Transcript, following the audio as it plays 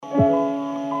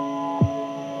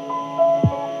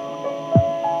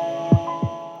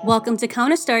Welcome to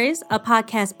Counter Stories, a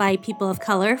podcast by people of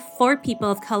color, for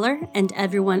people of color, and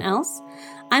everyone else.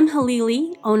 I'm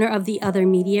Halili, owner of the Other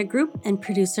Media Group and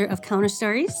producer of Counter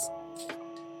Stories.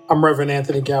 I'm Reverend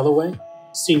Anthony Galloway,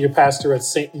 senior pastor at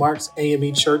St. Mark's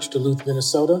AME Church, Duluth,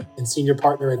 Minnesota, and senior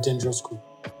partner at Dendros Group.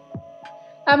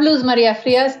 I'm Luz Maria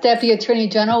Frias, Deputy Attorney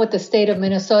General with the state of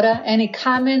Minnesota. Any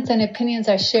comments and opinions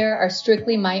I share are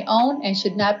strictly my own and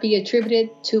should not be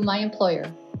attributed to my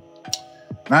employer.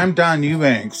 And I'm Don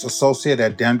Eubanks, associate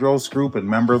at Dendros Group and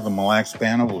member of the Mille Lacs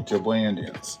Band of Ojibwe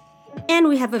Indians. And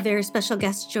we have a very special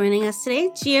guest joining us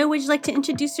today. Gia, would you like to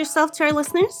introduce yourself to our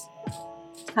listeners?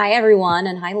 Hi, everyone,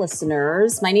 and hi,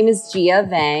 listeners. My name is Gia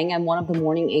Vang. I'm one of the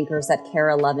morning anchors at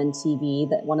KARE 11 TV,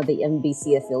 one of the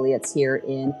NBC affiliates here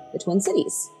in the Twin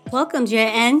Cities. Welcome, Gia.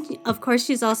 And, of course,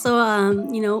 she's also,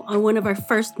 one of our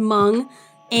first Hmong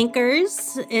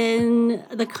anchors in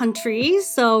the country.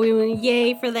 So we want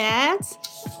yay for that.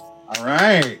 All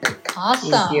right.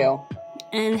 Awesome. Thank you.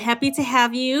 And happy to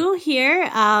have you here.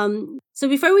 So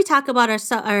before we talk about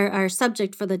our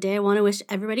subject for the day, I want to wish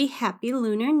everybody happy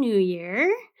Lunar New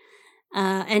Year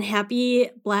and happy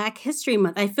Black History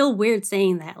Month. I feel weird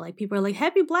saying that. Like, people are like,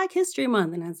 happy Black History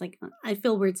Month. And I was like, I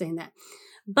feel weird saying that.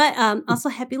 But also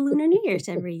happy Lunar New Year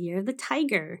to every year of the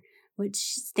tiger, which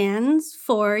stands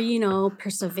for,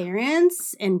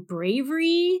 perseverance and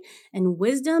bravery and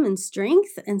wisdom and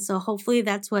strength. And so hopefully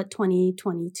that's what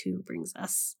 2022 brings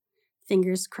us.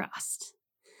 Fingers crossed.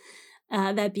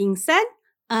 That being said,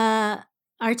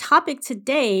 our topic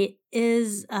today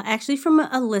is actually from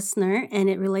a listener, and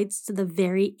it relates to the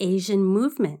Very Asian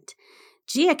movement.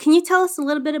 Gia, can you tell us a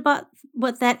little bit about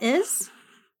what that is?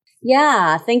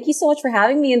 Yeah, thank you so much for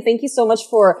having me, and thank you so much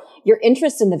for your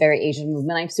interest in the Very Asian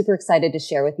movement. I'm super excited to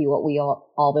share with you what we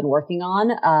all been working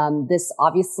on. This,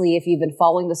 obviously, if you've been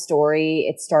following the story,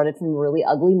 it started from a really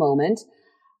ugly moment.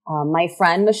 My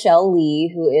friend Michelle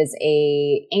Lee, who is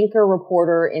a anchor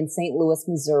reporter in St. Louis,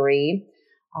 Missouri,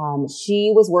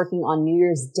 she was working on New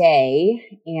Year's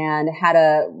Day and had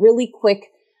a really quick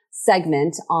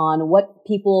segment on what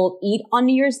people eat on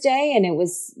New Year's Day. And it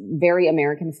was very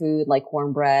American food, like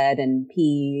cornbread and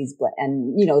peas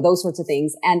and, those sorts of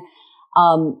things. And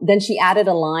then she added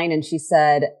a line and she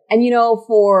said, and,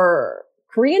 for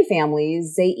Korean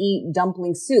families, they eat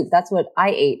dumpling soup. That's what I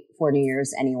ate for New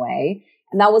Year's anyway.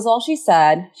 And that was all she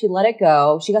said. She let it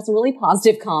go. She got some really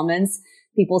positive comments,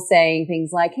 people saying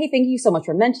things like, hey, thank you so much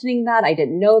for mentioning that. I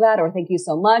didn't know that. Or thank you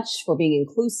so much for being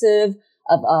inclusive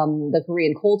of the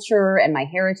Korean culture and my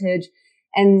heritage.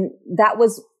 And that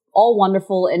was all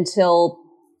wonderful until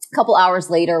a couple hours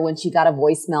later when she got a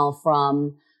voicemail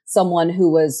from someone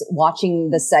who was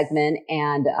watching the segment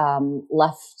and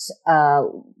left a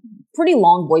pretty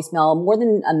long voicemail, more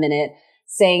than a minute,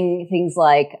 saying things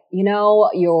like,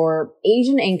 your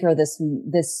Asian anchor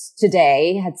this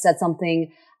today had said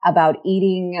something about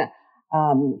eating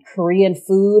Korean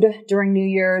food during New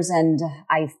Year's, and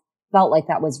I felt like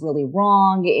that was really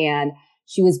wrong, and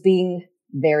she was being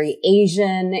very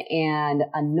Asian and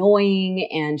annoying,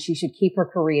 and she should keep her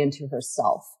Korean to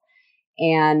herself.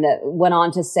 And went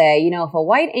on to say, if a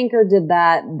white anchor did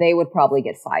that, they would probably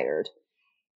get fired.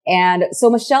 And so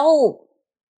Michelle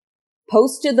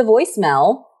posted the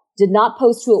voicemail, did not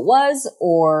post who it was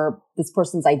or this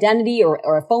person's identity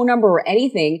or a phone number or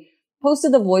anything,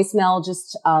 posted the voicemail,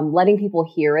 just letting people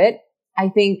hear it. I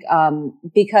think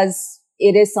because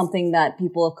it is something that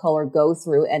people of color go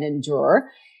through and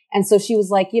endure. And so she was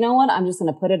like, you know what, I'm just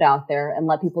going to put it out there and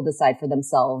let people decide for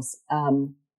themselves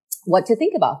what to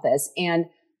think about this. And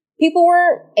people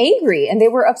were angry and they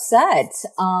were upset.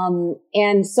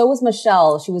 And so was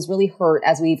Michelle. She was really hurt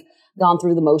as we've gone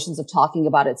through the motions of talking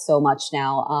about it so much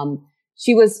now.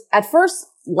 She was at first,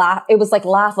 it was like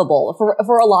laughable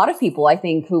for a lot of people, I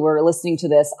think, who were listening to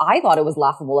this. I thought it was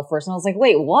laughable at first. And I was like,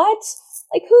 wait, what?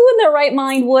 Like, who in their right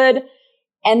mind would?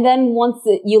 And then once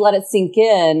you let it sink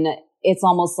in, it's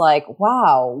almost like,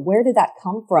 wow, where did that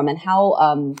come from? And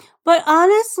how, But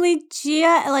honestly,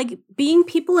 Gia, like, being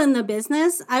people in the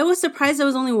business, I was surprised there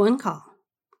was only one call.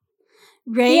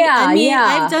 Right? Yeah, yeah.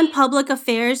 I've done public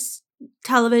affairs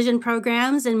television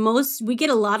programs, and we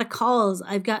get a lot of calls.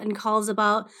 I've gotten calls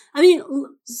about,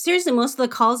 seriously, most of the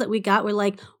calls that we got were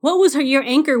like, what was your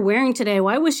anchor wearing today?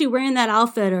 Why was she wearing that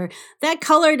outfit? Or that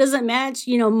color doesn't match.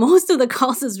 Most of the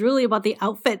calls is really about the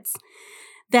outfits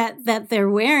that they're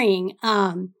wearing.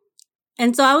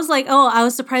 And so I was like, I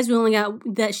was surprised she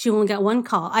only got one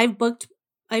call. I've booked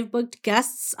I've booked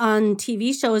guests on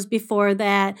TV shows before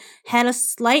that had a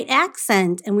slight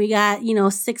accent, and we got,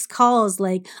 6 calls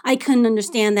like, I couldn't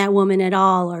understand that woman at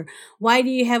all, or why do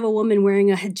you have a woman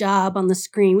wearing a hijab on the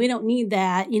screen? We don't need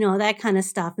that, that kind of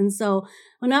stuff. And so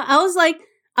when I was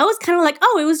kind of like,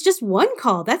 oh, it was just one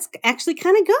call. That's actually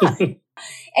kind of good.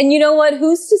 And you know what?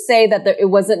 Who's to say that it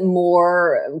wasn't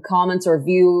more comments or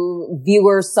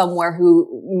viewers somewhere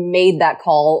who made that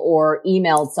call or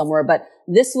emailed somewhere? But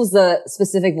this was the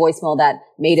specific voicemail that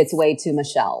made its way to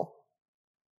Michelle.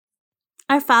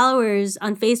 Our followers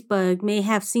on Facebook may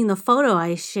have seen the photo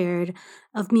I shared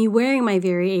of me wearing my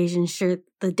Very Asian shirt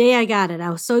the day I got it. I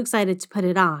was so excited to put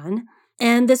it on.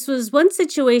 And this was one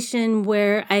situation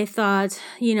where I thought,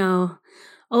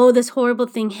 oh, this horrible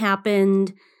thing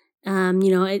happened.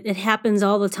 It happens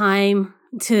all the time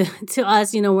to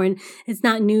us, when it's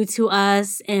not new to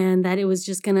us, and that it was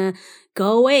just gonna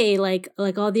go away like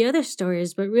all the other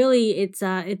stories. But really,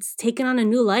 it's taken on a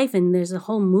new life, and there's a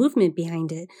whole movement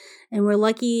behind it. And we're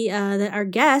lucky that our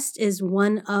guest is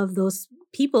one of those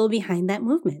people behind that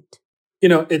movement.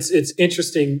 It's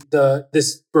interesting.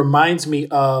 This reminds me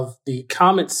of the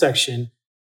comment section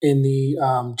in the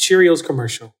Cheerios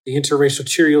commercial, the interracial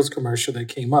Cheerios commercial that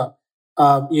came up.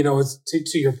 To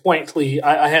your point, Lee,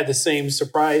 I had the same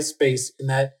surprise face in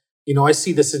that, I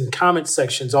see this in comment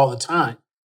sections all the time.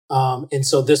 And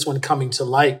so this one coming to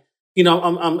light,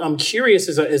 I'm curious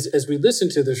as we listen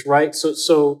to this, right?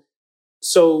 So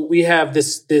we have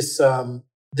this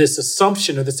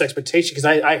assumption or this expectation, because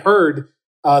I heard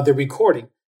the recording,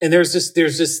 and there's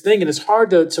this thing, and it's hard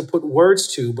to put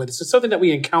words to, but it's something that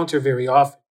we encounter very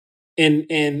often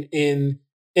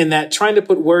in that trying to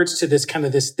put words to this kind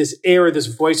of this air, this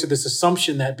voice, or this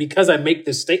assumption that because I make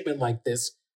this statement like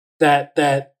this, that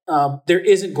there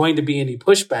isn't going to be any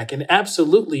pushback. And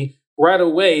absolutely right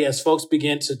away, as folks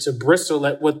began to bristle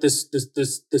at what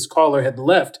this caller had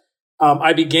left,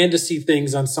 I began to see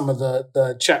things on some of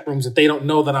the chat rooms that they don't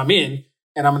know that I'm in.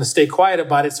 And I'm going to stay quiet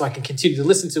about it so I can continue to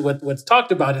listen to what's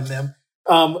talked about in them.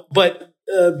 But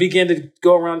began to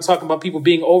go around talking about people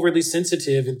being overly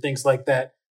sensitive and things like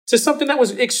that, to something that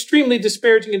was extremely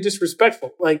disparaging and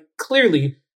disrespectful, like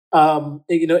clearly,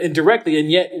 indirectly. And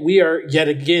yet we are yet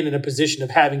again in a position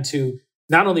of having to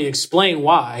not only explain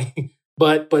why,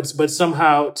 but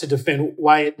somehow to defend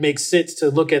why it makes sense to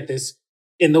look at this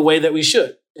in the way that we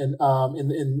should. And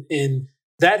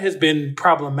that has been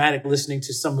problematic, listening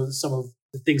to some of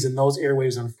the things in those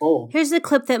airwaves unfold. Here's the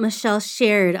clip that Michelle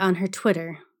shared on her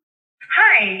Twitter.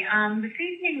 Hi, this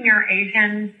evening your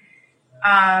Asian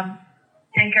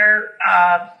anchor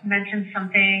mentioned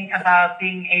something about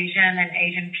being Asian and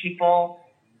Asian people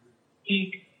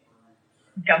eat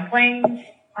dumplings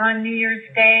on New Year's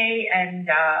Day, and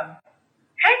kind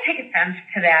of take offense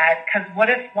to that, because what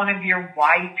if one of your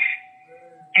white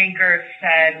anchors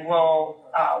said, well,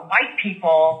 white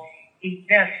people eat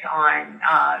this on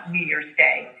New Year's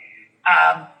Day?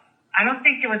 I don't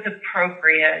think it was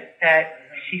appropriate that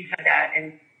she said that,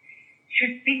 and she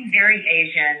was being very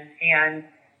Asian, and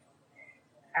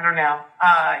I don't know.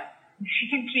 She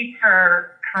can keep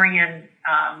her Korean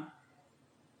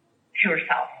to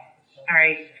herself. All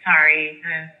right, sorry,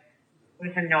 it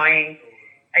was annoying.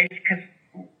 Because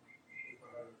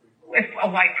if a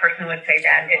white person would say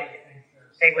that,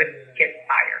 they would get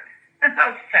fired.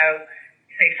 So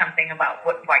say something about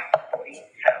what white people eat.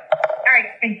 So, all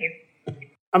right, thank you.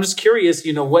 I'm just curious,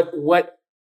 what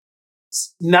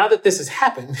now that this has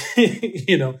happened,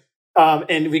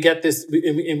 and we got this,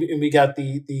 and we got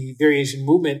the Very Asian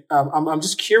movement. I'm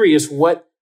just curious what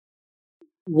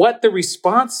the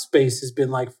response space has been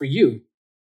like for you.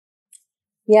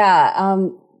 Yeah,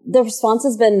 the response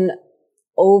has been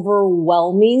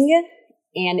overwhelming,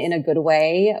 and in a good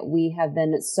way. We have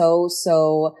been so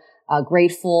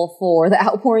grateful for the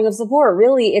outpouring of support.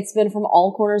 Really, it's been from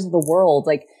all corners of the world.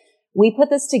 Like, we put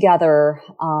this together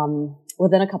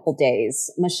within a couple days.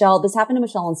 This happened to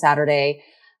Michelle on Saturday.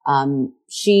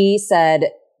 She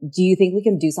said, do you think we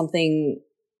can do something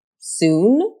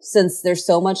soon, since there's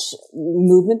so much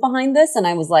movement behind this? And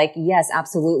I was like, yes,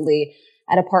 absolutely.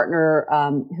 I had a partner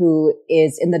who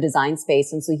is in the design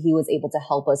space, and so he was able to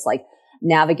help us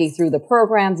navigate through the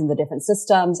programs and the different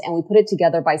systems. And we put it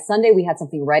together. By Sunday, we had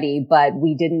something ready, but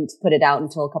we didn't put it out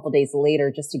until a couple days later,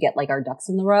 just to get our ducks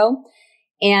in the row.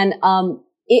 And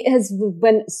it has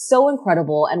been so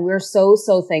incredible, and we're so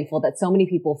thankful that so many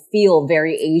people feel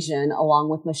very Asian along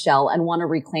with Michelle and want to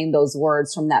reclaim those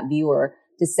words from that viewer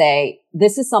to say,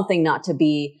 this is something not to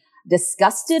be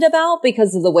disgusted about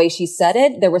because of the way she said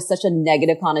it. There was such a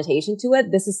negative connotation to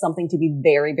it. This is something to be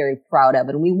very, very proud of.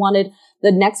 And we wanted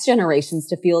the next generations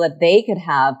to feel that they could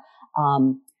have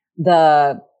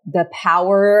the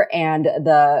power and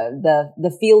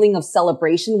the feeling of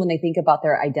celebration when they think about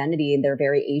their identity and their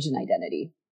very Asian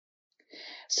identity.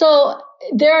 So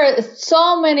there are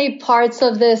so many parts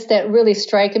of this that really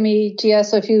strike me, Gia.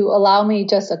 So if you allow me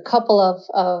just a couple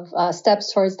of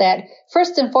steps towards that.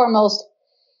 First and foremost,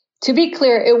 to be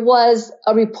clear, it was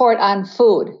a report on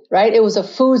food, right? It was a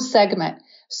food segment.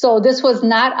 So this was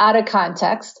not out of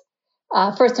context,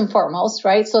 first and foremost,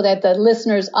 right? So that the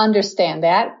listeners understand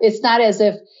that. It's not as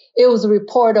if it was a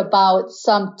report about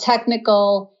some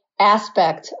technical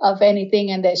aspect of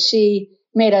anything and that she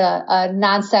made a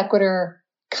non sequitur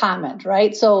comment,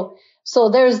 right? So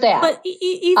there's that. But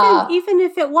even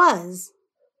if it was,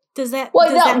 does that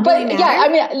really matter? Yeah, I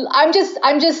mean,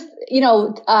 I'm just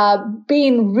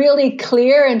being really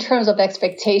clear in terms of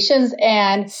expectations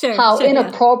and how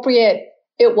inappropriate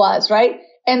it was, right?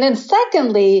 And then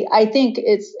secondly, I think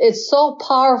it's so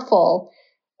powerful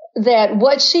that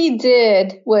what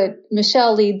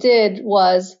Michelle Lee did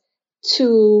was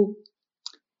to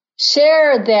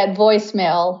share that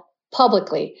voicemail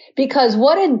publicly, because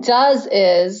what it does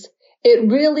is it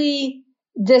really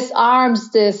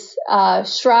disarms this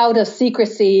shroud of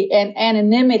secrecy and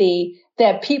anonymity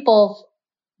that people,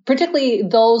 particularly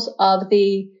those of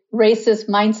the racist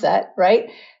mindset, right?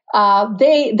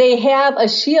 They have a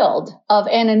shield of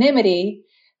anonymity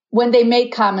when they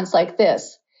make comments like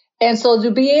this. And so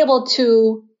to be able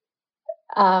to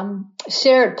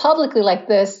share it publicly like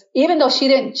this, even though she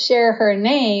didn't share her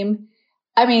name,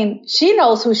 I mean, she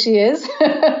knows who she is,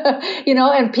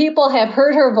 and people have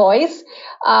heard her voice,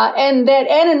 and that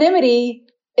anonymity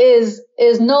is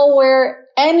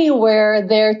anywhere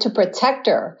there to protect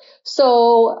her.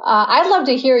 So, I'd love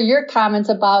to hear your comments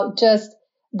about just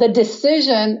the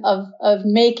decision of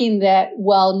making that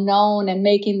well known and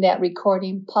making that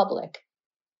recording public.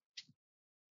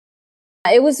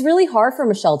 It was really hard for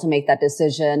Michelle to make that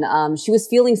decision. She was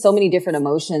feeling so many different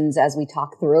emotions as we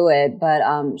talked through it, but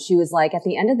she was like, at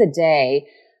the end of the day,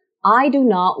 I do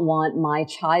not want my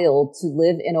child to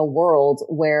live in a world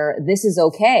where this is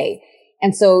okay.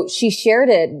 And so she shared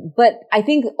it, but I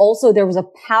think also there was a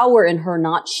power in her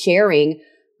not sharing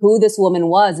who this woman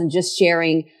was and just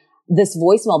sharing this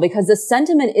voicemail, because the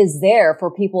sentiment is there for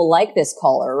people like this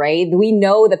caller, right? We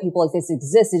know that people like this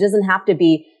exist. It doesn't have to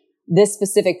be this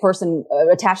specific person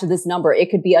attached to this number. It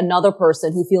could be another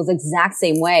person who feels exact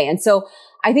same way. And so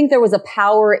I think there was a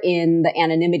power in the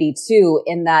anonymity too,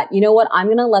 in that, you know what, I'm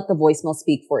going to let the voicemail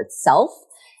speak for itself.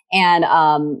 And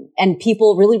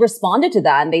people really responded to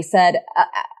that. And they said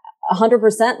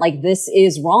 100% like, this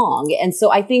is wrong. And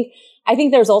so I think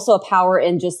there's also a power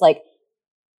in just like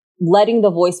letting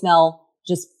the voicemail,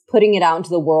 just putting it out into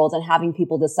the world and having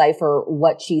people decipher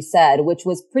what she said, which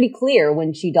was pretty clear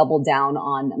when she doubled down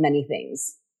on many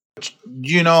things.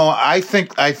 I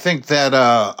think that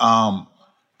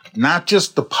not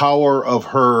just the power of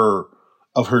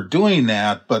her doing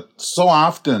that, but so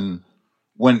often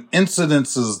when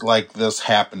incidences like this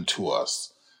happen to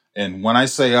us, and when I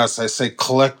say us, I say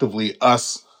collectively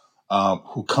us,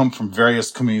 who come from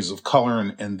various communities of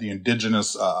color and the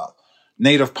indigenous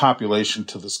native population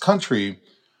to this country,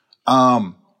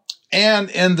 and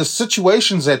in the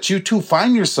situations that you two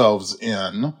find yourselves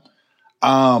in,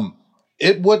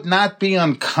 it would not be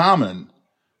uncommon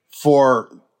for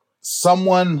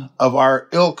someone of our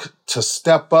ilk to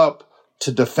step up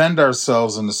to defend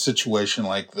ourselves in a situation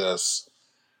like this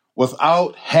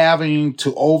without having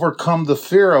to overcome the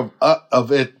fear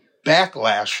of it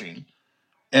backlashing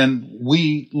and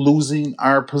we losing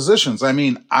our positions. I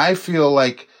mean, I feel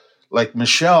like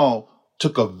Michelle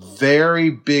took a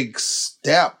very big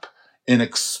step in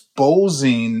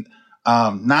exposing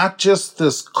not just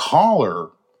this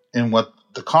caller and what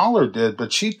the caller did,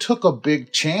 but she took a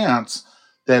big chance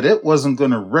that it wasn't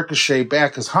going to ricochet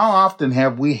back. Because how often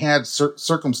have we had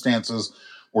circumstances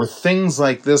where things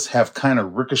like this have kind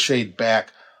of ricocheted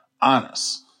back on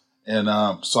us? And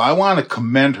so I want to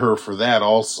commend her for that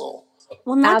also.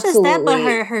 Well, not just that, but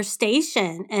her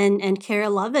station and Cara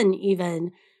Lovin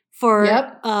even for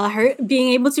her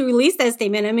being able to release that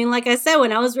statement. I mean, like I said,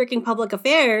 when I was working public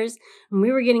affairs and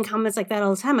we were getting comments like that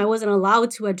all the time, I wasn't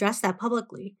allowed to address that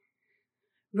publicly.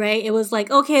 Right? It was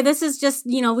like, okay, this is just,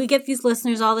 we get these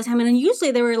listeners all the time. And then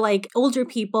usually they were like older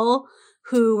people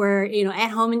who were,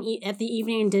 at home and at the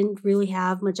evening and didn't really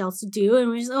have much else to do. And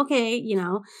we're just, okay,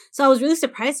 So I was really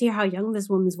surprised to hear how young this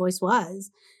woman's voice was.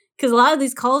 Because a lot of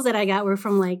these calls that I got were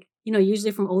from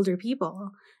usually from older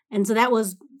people. And so that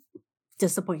was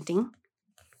disappointing.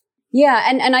 Yeah.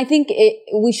 And I think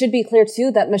we should be clear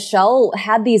too that Michelle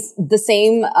had the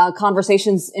same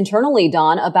conversations internally,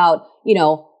 Dawn, about,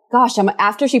 gosh,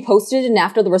 after she posted and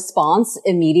after the response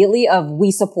immediately of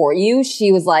 "we support you,"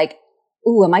 she was like,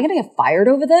 "Ooh, am I going to get fired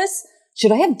over this?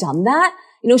 Should I have done that?"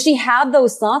 She had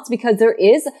those thoughts because there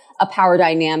is a power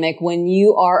dynamic when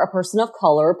you are a person of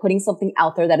color putting something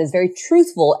out there that is very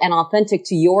truthful and authentic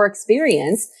to your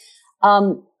experience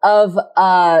of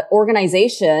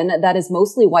organization that is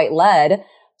mostly white led,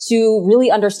 to really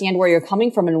understand where you're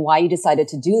coming from and why you decided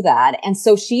to do that. And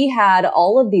so she had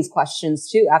all of these questions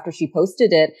too after she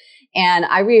posted it. And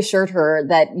I reassured her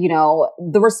that,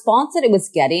 the response that it was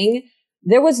getting,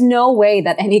 there was no way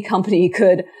that any company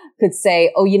could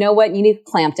say, "Oh, you know what? You need to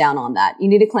clamp down on that. You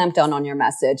need to clamp down on your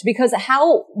message." Because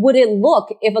how would it look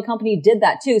if a company did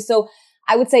that too? So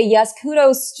I would say, yes,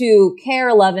 kudos to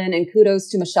KARE11 and kudos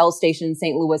to Michelle's station in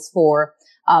St. Louis for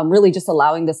really just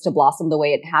allowing this to blossom the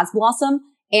way it has blossomed.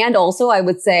 And also, I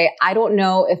would say, I don't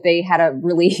know if they had a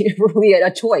really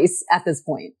a choice at this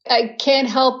point. I can't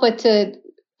help but to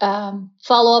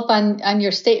follow up on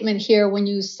your statement here when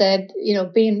you said,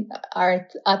 being our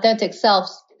authentic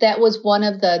selves. That was one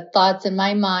of the thoughts in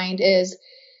my mind is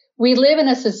we live in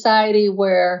a society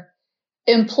where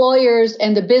employers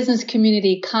and the business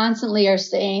community constantly are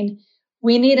saying,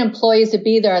 we need employees to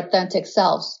be their authentic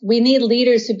selves. We need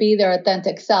leaders to be their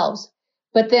authentic selves.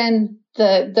 But then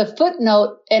the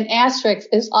footnote and asterisk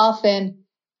is often,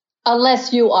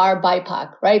 unless you are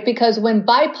BIPOC, right? Because when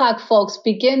BIPOC folks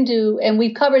begin to, and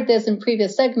we've covered this in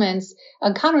previous segments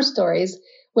on Counter Stories,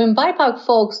 when BIPOC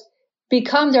folks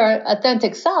become their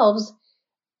authentic selves,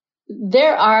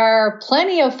 there are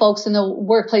plenty of folks in the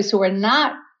workplace who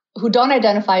don't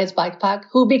identify as BIPOC,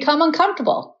 who become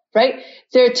uncomfortable, right?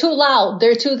 They're too loud.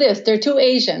 They're too this. They're too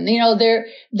Asian.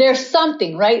 They're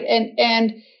something, right?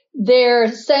 And their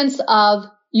sense of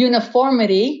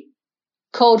uniformity,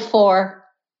 code for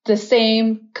the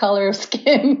same color of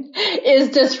skin, is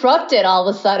disrupted all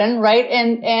of a sudden, right?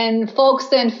 And folks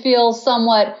then feel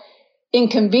somewhat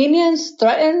inconvenienced,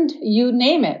 threatened, you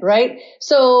name it, right?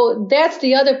 So that's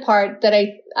the other part that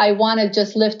I want to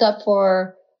just lift up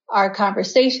for our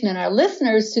conversation and our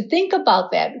listeners to think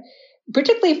about that,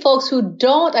 particularly folks who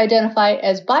don't identify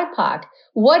as BIPOC.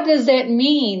 What does that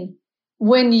mean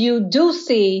when you do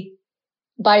see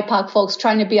BIPOC folks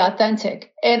trying to be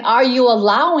authentic? And are you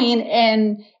allowing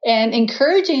and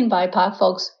encouraging BIPOC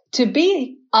folks to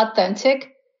be authentic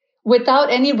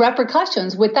without any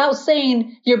repercussions, without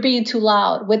saying you're being too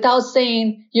loud, without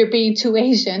saying you're being too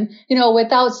Asian,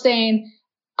 without saying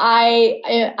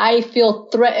I feel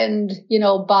threatened,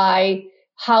 by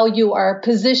how you are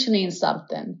positioning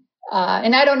something.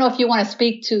 And I don't know if you want to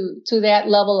speak to that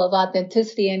level of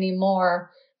authenticity anymore,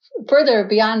 further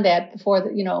beyond that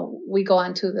before, we go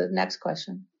on to the next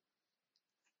question.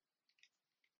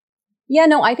 Yeah,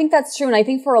 no, I think that's true. And I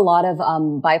think for a lot of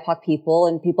BIPOC people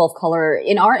and people of color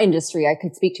in our industry, I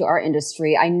could speak to our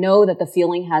industry. I know that the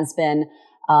feeling has been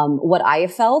what I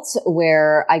have felt,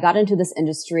 where I got into this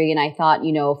industry and I thought,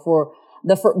 for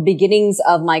the beginnings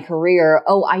of my career,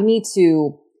 I need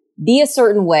to be a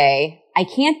certain way. I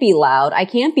can't be loud. I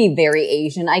can't be very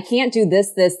Asian. I can't do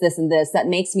this, this, this, and this. That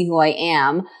makes me who I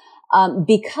am.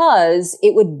 Because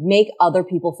it would make other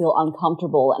people feel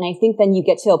uncomfortable. And I think then you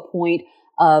get to a point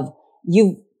of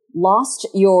you've lost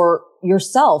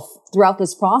yourself throughout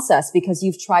this process because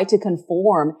you've tried to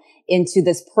conform into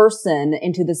this person,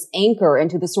 into this anchor,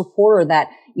 into this reporter that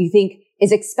you think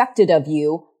is expected of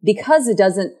you because it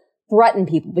doesn't threaten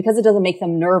people, because it doesn't make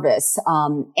them nervous.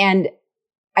 And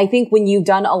I think when you've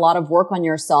done a lot of work on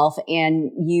yourself and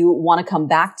you want to come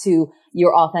back to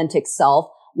your authentic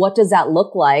self, what does that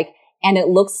look like? And it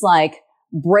looks like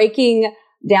breaking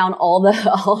down all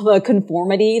the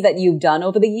conformity that you've done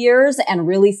over the years and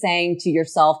really saying to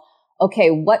yourself, okay,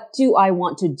 what do I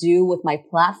want to do with my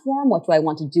platform? What do I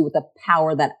want to do with the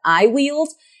power that I wield?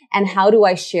 And how do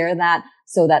I share that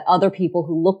so that other people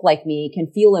who look like me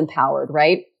can feel empowered,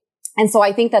 right? And so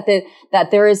I think that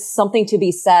there is something to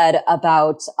be said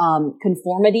about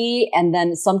conformity. And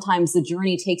then sometimes the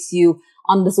journey takes you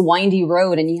on this windy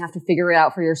road and you have to figure it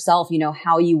out for yourself,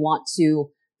 how you want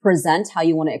to present, how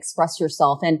you want to express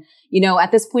yourself. And,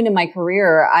 at this point in my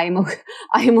career, I'm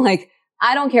like,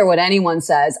 I don't care what anyone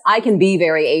says. I can be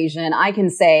very Asian. I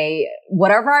can say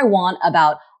whatever I want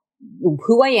about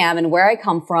who I am and where I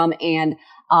come from. And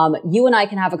you and I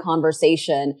can have a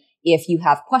conversation if you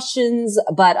have questions.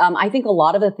 But I think a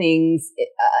lot of the things,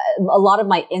 a lot of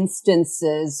my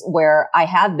instances where I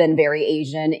have been very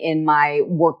Asian in my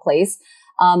workplace,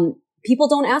 people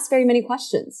don't ask very many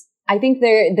questions. I think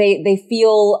they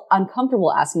feel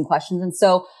uncomfortable asking questions. And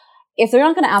so if they're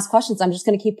not going to ask questions, I'm just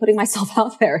going to keep putting myself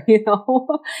out there,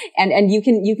 and you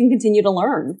can continue to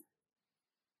learn.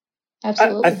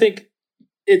 Absolutely. I think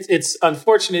it's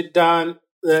unfortunate, Don,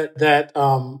 that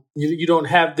you don't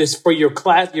have this for your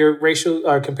class, your racial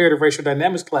comparative racial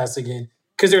dynamics class again,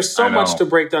 because there's so much to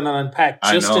break down and unpack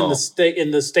just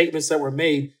in the statements that were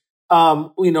made.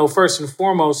 First and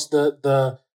foremost,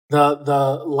 the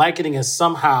likening as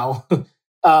somehow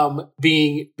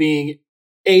being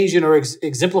Asian or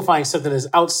exemplifying something that is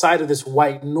outside of this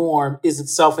white norm is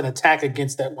itself an attack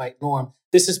against that white norm.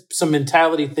 This is some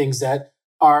mentality things that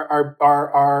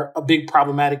are a big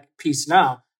problematic piece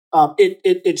now.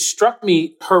 It struck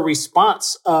me, her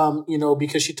response,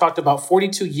 because she talked about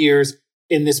 42 years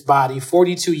in this body,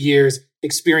 42 years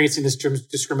experiencing this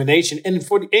discrimination, and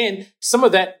some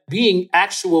of that being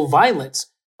actual violence.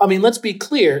 I mean, let's be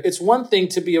clear. It's one thing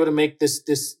to be able to make this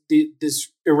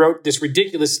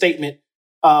ridiculous statement,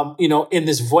 in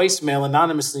this voicemail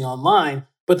anonymously online,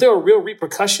 but there are real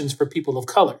repercussions for people of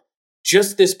color.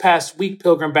 Just this past week,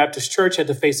 Pilgrim Baptist Church had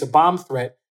to face a bomb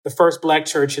threat, the first Black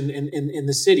church in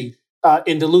the city.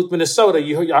 In Duluth, Minnesota,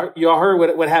 you all heard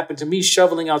what happened to me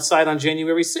shoveling outside on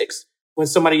January 6th when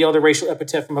somebody yelled a racial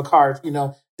epithet from a car.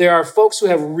 There are folks who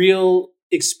have real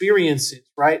experiences,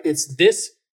 right? It's this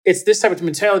type of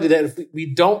mentality that if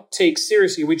we don't take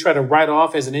seriously, we try to write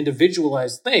off as an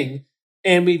individualized thing,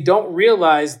 and we don't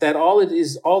realize that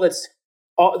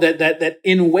that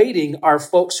in waiting are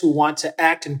folks who want to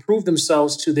act and prove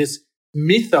themselves to this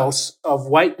mythos of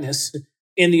whiteness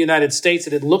in the United States,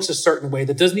 that it looks a certain way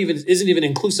that isn't even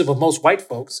inclusive of most white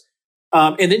folks.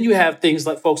 And then you have things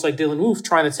like folks like Dylan Roof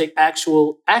trying to take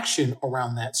actual action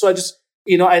around that. So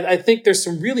I think there's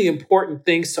some really important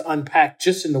things to unpack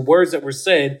just in the words that were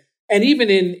said, and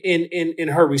even in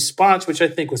her response, which I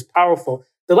think was powerful.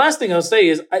 The last thing I'll say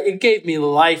is it gave me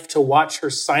life to watch her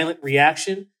silent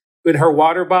reaction with her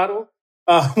water bottle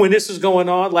when this was going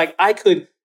on. Like I could.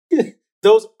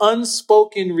 Those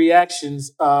unspoken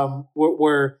reactions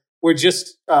were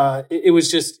just there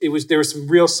was some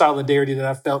real solidarity that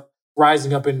I felt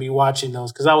rising up in me watching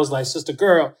those, because I was like, sister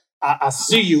girl, I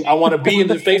see you. I want to be in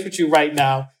the face with you right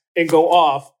now and go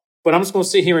off, but I'm just going to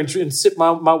sit here and sip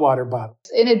my water bottle.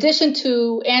 In addition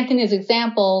to Anthony's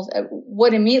examples,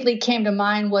 what immediately came to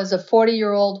mind was a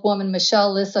 40-year-old woman,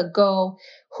 Michelle Lissa Go,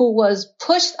 who was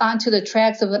pushed onto the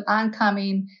tracks of an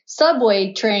oncoming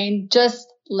subway train just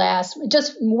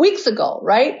weeks ago,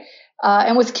 right?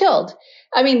 And was killed.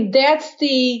 I mean, that's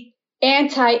the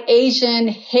anti-Asian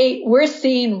hate we're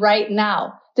seeing right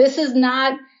now. This is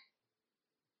not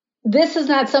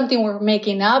something we're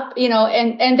making up,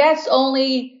 and that's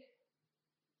only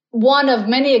one of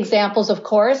many examples, of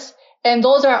course. And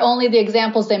those are only the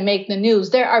examples that make the news.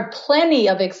 There are plenty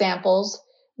of examples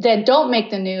that don't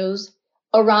make the news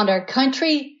around our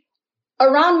country,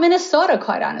 around Minnesota,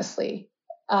 quite honestly.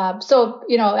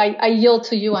 I yield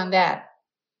to you on that.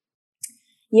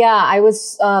 Yeah, I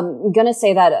was going to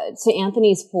say that to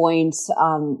Anthony's point,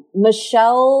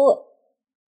 Michelle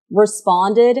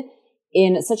responded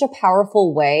in such a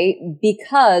powerful way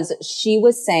because she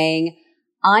was saying,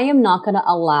 I am not going to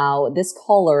allow this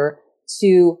caller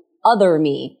to other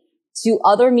me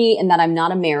in that I'm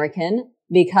not American,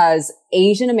 because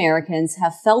Asian Americans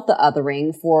have felt the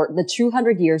othering for the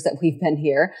 200 years that we've been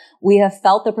here. We have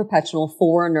felt the perpetual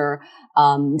foreigner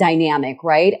dynamic,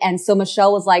 right? And so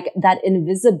Michelle was like, that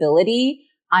invisibility,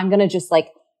 I'm going to just like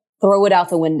throw it out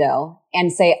the window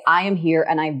and say, I am here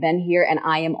and I've been here and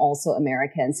I am also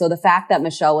American. So the fact that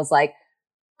Michelle was like,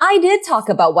 I did talk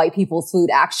about white people's food,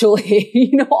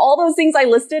 actually. All those things I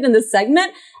listed in this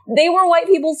segment, they were white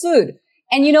people's food.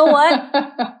 And you know what?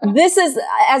 This is,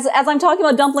 as I'm talking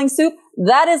about dumpling soup,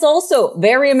 that is also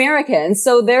very American.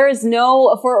 So there is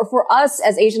for us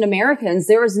as Asian Americans,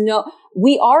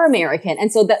 we are American.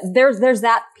 And so that there's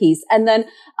that piece. And then,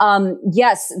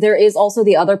 yes, there is also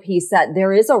the other piece that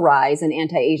there is a rise in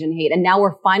anti-Asian hate. And now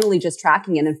we're finally just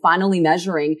tracking it and finally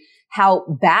measuring how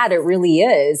bad it really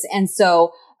is. And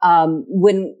so,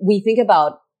 when we think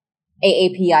about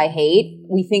AAPI hate,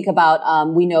 we think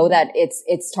about, we know that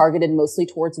it's targeted mostly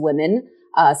towards women,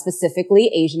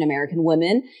 specifically Asian American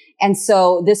women. And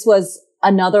so this was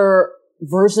another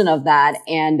version of that.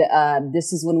 And,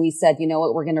 this is when we said, you know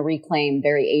what, we're going to reclaim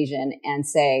very Asian and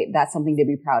say that's something to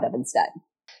be proud of instead.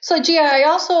 So Gia, I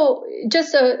also,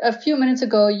 just a few minutes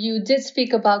ago, you did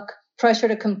speak about pressure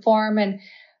to conform. And,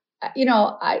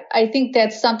 I think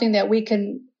that's something that we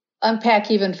can unpack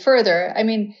even further. I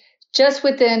mean, just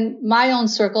within my own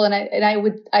circle, and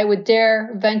I would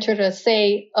dare venture to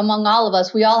say among all of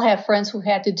us, we all have friends who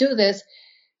had to do this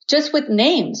just with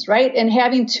names, right? And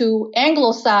having to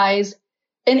anglicize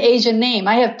an Asian name.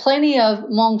 I have plenty of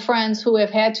Hmong friends who have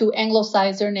had to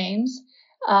anglicize their names,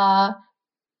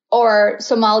 or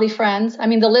Somali friends. I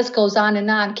mean, the list goes on and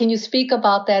on. Can you speak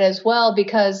about that as well?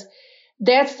 Because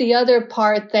that's the other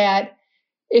part that,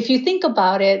 if you think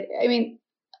about it, I mean,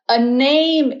 a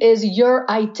name is your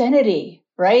identity,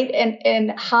 right?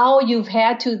 And how you've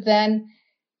had to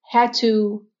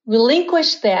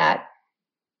relinquish that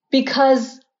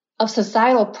because of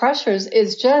societal pressures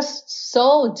is just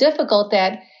so difficult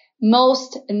that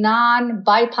most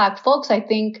non-BIPOC folks, I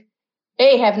think,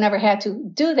 have never had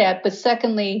to do that. But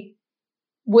secondly,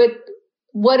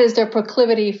 what is their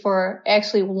proclivity for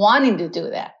actually wanting to do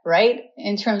that, right?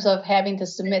 In terms of having to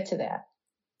submit to that.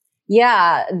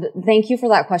 Yeah. Thank you for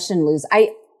that question, Luz.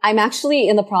 I'm actually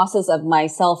in the process of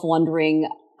myself wondering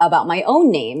about my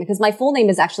own name, because my full name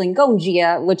is actually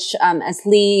Ngonjia, which, as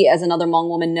Lee, as another Hmong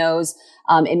woman knows,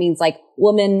 it means like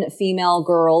woman, female,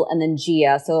 girl, and then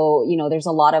Jia. So, there's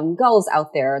a lot of Ngos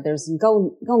out there. There's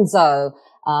Ngonzo,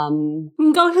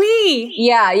 Ngo Lee.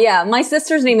 Yeah. My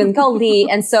sister's name is Ngo Lee.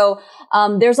 And so,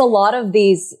 there's a lot of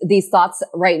these thoughts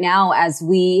right now as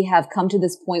we have come to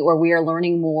this point where we are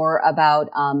learning more about,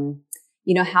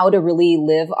 how to really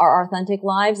live our authentic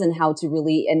lives and how to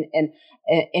really,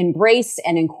 embrace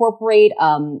and incorporate,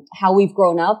 how we've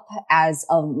grown up as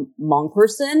a Hmong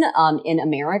person, in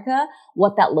America,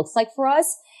 what that looks like for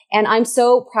us. And I'm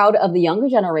so proud of the younger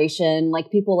generation,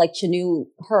 like people like Chinu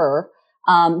Her,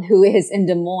 who is in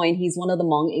Des Moines. He's one of the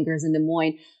Hmong Igors in Des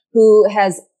Moines, who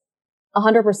has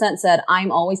 100% said,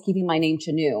 I'm always keeping my name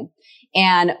Chinu.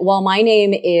 And while my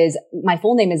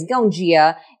full name is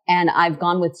Ngonjia, and I've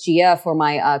gone with Jia for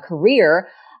my career,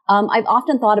 I've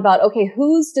often thought about, okay,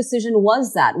 whose decision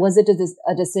was that? Was it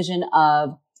a decision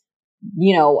of,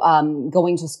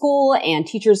 going to school and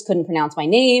teachers couldn't pronounce my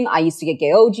name? I used to get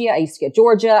Georgia. I used to get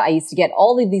Georgia. I used to get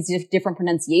all of these different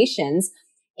pronunciations.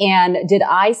 And did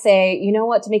I say, you know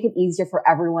what, to make it easier for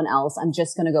everyone else, I'm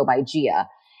just going to go by Jia?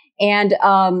 And,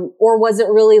 or was it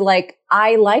really like,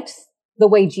 I liked the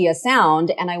way Jia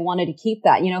sound and I wanted to keep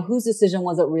that, whose decision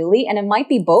was it really? And it might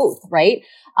be both, right?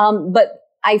 But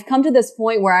I've come to this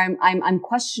point where I'm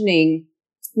questioning,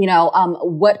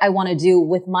 what I want to do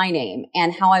with my name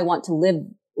and how I want to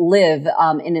live,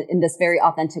 in this very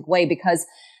authentic way, because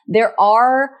there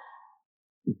are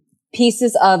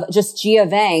pieces of just Jia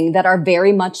Vang that are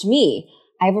very much me.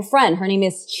 I have a friend, her name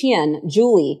is Qian,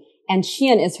 Julie, and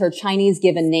Qian is her Chinese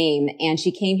given name. And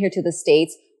she came here to the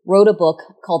States, wrote a book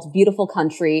called Beautiful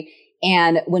Country.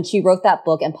 And when she wrote that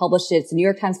book and published it, it's a New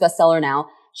York Times bestseller now.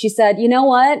 She said, you know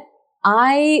what?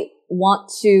 I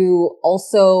want to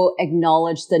also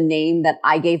acknowledge the name that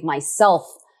I gave myself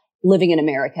living in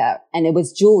America. And it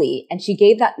was Julie. And she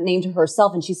gave that name to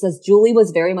herself. And she says, Julie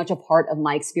was very much a part of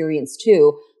my experience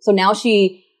too. So now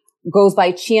she goes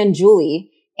by Qian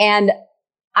Julie. And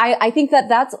I think that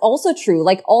that's also true.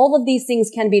 Like all of these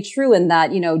things can be true in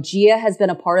that, Jia has been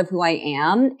a part of who I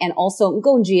am. And also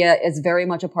Ngonjia is very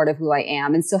much a part of who I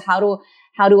am. And so how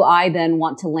do I then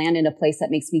want to land in a place that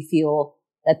makes me feel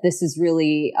that this is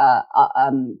really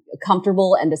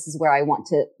comfortable and this is where I want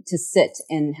to sit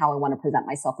in how I want to present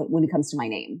myself when it comes to my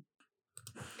name.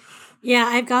 Yeah,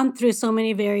 I've gone through so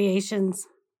many variations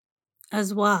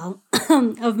as well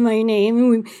of my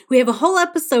name. We have a whole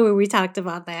episode where we talked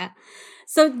about that.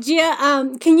 So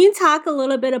Jia, can you talk a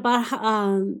little bit about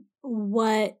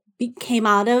what came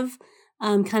out of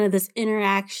kind of this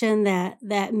interaction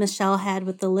that Michelle had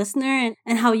with the listener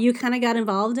and how you kind of got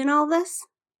involved in all this?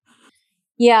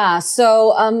 Yeah.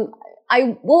 So,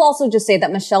 I will also just say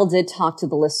that Michelle did talk to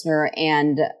the listener,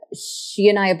 and she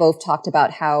and I have both talked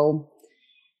about how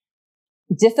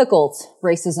difficult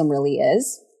racism really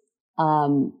is.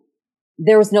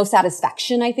 There was no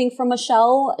satisfaction, I think, from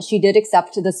Michelle. She did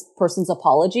accept this person's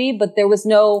apology, but there was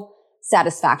no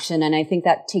satisfaction. And I think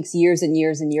that takes years and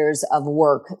years and years of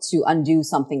work to undo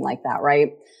something like that, right?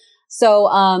 So,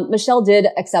 Michelle did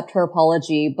accept her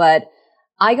apology, but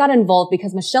I got involved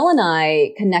because Michelle and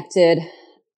I connected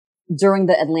during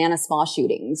the Atlanta spa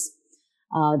shootings.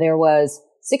 There was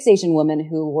 6 Asian women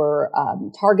who were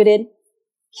targeted,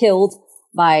 killed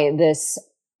by this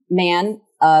man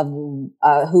who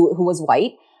was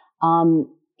white,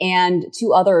 and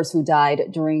 2 others who died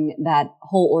during that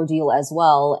whole ordeal as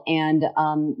well. And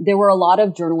there were a lot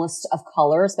of journalists of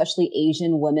color, especially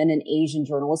Asian women and Asian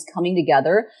journalists, coming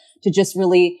together to just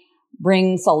really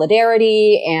bring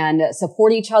solidarity and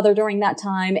support each other during that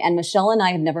time. And Michelle and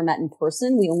I have never met in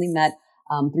person. We only met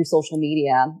through social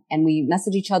media, and we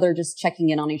message each other, just checking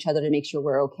in on each other to make sure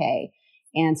we're okay.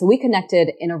 And so we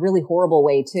connected in a really horrible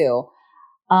way too.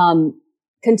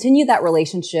 Continue that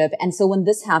relationship. And so when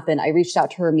this happened, I reached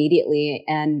out to her immediately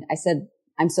and I said,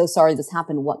 I'm so sorry this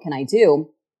happened. What can I do?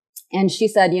 And she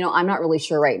said, I'm not really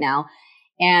sure right now.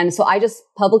 And so I just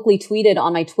publicly tweeted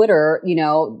on my Twitter,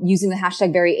 using the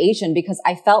hashtag very Asian, because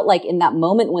I felt like in that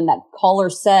moment when that caller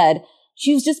said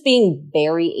she was just being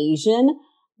very Asian,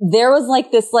 there was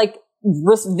like this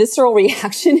visceral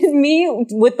reaction in me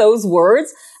with those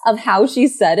words of how she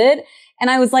said it. And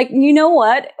I was like, you know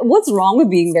what? What's wrong with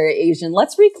being very Asian?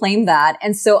 Let's reclaim that.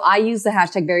 And so I used the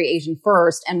hashtag very Asian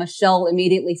first, and Michelle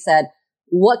immediately said,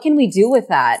 what can we do with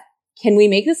that? Can we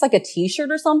make this like a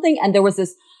t-shirt or something? And there was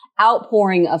this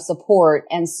outpouring of support.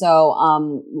 And so,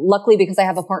 luckily, because I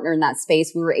have a partner in that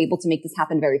space, we were able to make this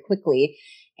happen very quickly.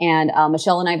 And,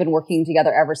 Michelle and I have been working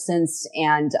together ever since.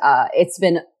 And, it's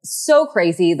been so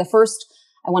crazy. The first,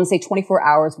 I want to say 24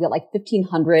 hours, we got like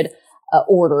 1,500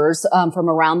 orders, from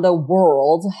around the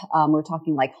world. We're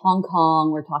talking like Hong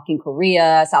Kong, we're talking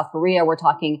Korea, South Korea, we're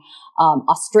talking,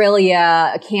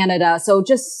 Australia, Canada. So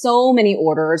just so many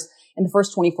orders in the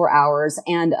first 24 hours.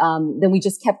 And, then we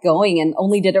just kept going and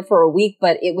only did it for a week,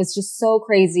 but it was just so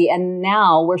crazy. And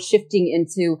now we're shifting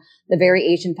into the Very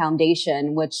Asian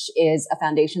Foundation, which is a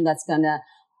foundation that's going to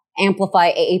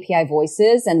amplify AAPI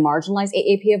voices and marginalize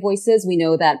AAPI voices. We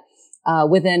know that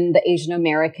within the Asian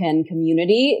American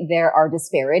community, there are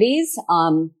disparities.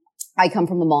 I come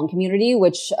from the Hmong community,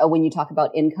 which when you talk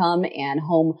about income and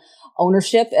home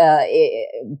ownership,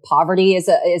 poverty is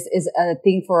a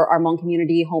thing for our Hmong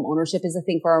community. Home ownership is a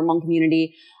thing for our Hmong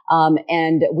community.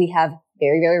 And we have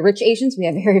very, very rich Asians. We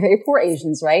have very, very poor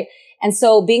Asians, right? And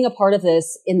so being a part of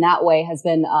this in that way has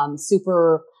been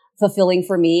super fulfilling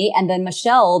for me. And then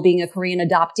Michelle being a Korean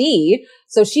adoptee,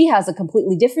 so she has a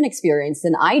completely different experience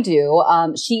than I do.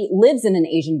 She lives in an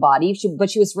Asian body, but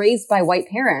she was raised by white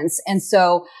parents. And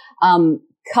so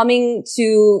coming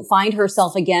to find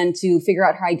herself again, to figure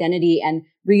out her identity and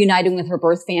reuniting with her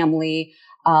birth family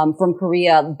from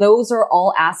Korea, those are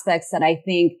all aspects that I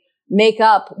think make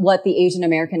up what the Asian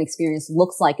American experience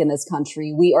looks like in this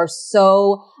country. We are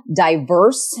so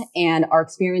diverse and our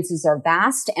experiences are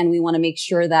vast, and we want to make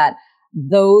sure that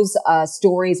those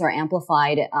stories are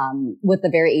amplified with the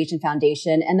Very Asian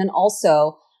Foundation. And then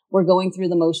also we're going through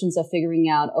the motions of figuring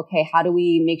out, okay, how do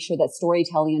we make sure that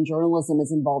storytelling and journalism is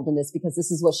involved in this? Because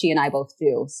this is what she and I both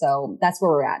do. So that's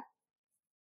where we're at.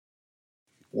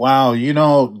 Wow.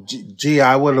 Gee,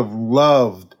 I would have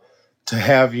loved to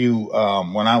have you,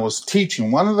 when I was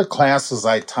teaching. One of the classes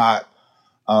I taught,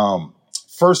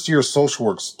 first year social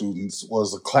work students,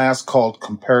 was a class called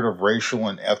Comparative Racial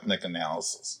and Ethnic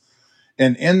Analysis.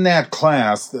 And in that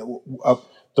class,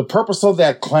 the purpose of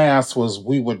that class was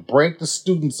we would break the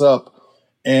students up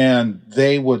and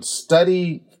they would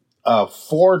study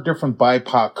 4 different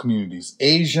BIPOC communities: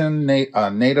 Asian,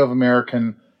 Native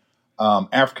American,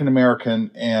 African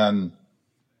American, and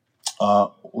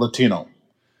Latino.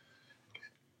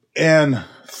 And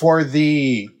for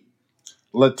the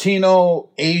Latino,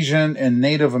 Asian, and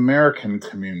Native American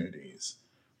communities,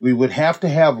 we would have to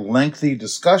have lengthy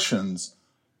discussions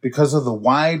because of the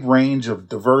wide range of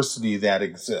diversity that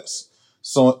exists.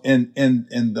 So in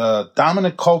the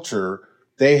dominant culture,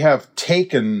 they have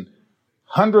taken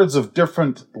hundreds of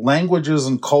different languages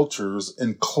and cultures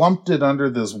and clumped it under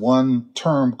this one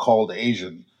term called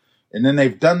Asian. And then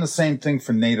they've done the same thing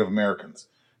for Native Americans,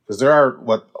 because there are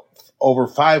over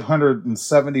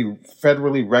 570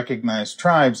 federally recognized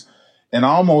tribes and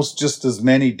almost just as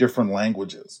many different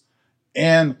languages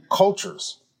and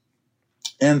cultures.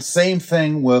 And same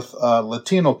thing with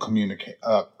Latino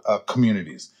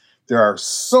communities. There are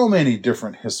so many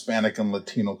different Hispanic and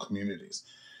Latino communities.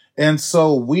 And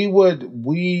so we would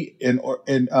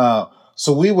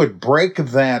break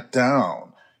that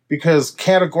down, because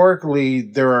categorically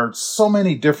there are so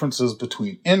many differences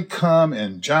between income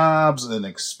and jobs and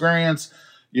experience.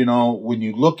 When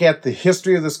you look at the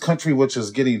history of this country, which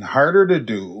is getting harder to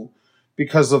do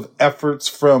because of efforts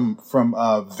from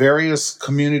various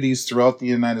communities throughout the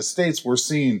United States, we're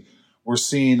seeing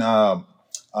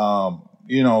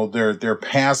they're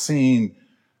passing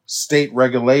state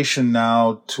regulation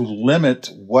now to limit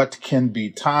what can be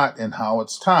taught and how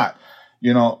it's taught.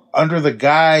 Under the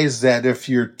guise that if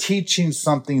you're teaching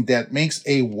something that makes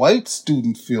a white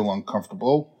student feel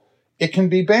uncomfortable, it can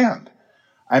be banned.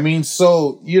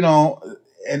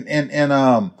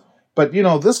 But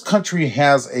this country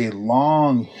has a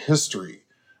long history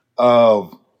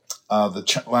of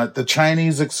the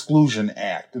Chinese Exclusion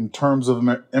Act in terms of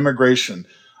immigration.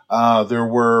 There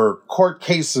were court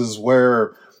cases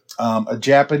where a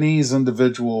Japanese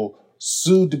individual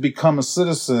sued to become a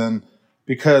citizen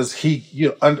because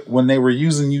when they were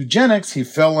using eugenics, he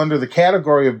fell under the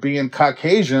category of being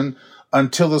Caucasian,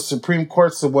 until the Supreme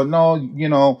Court said, well,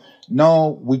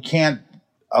 no, we can't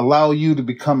allow you to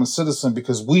become a citizen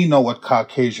because we know what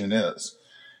Caucasian is.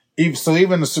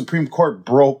 even the Supreme Court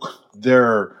broke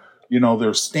their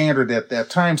standard at that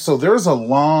time. So there's a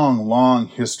long, long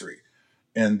history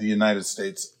in the United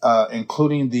States,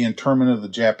 including the internment of the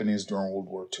Japanese during World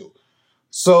War II.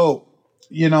 So,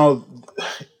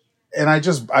 and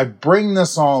I bring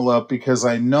this all up because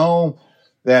I know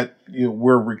that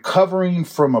we're recovering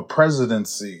from a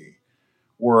presidency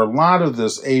where a lot of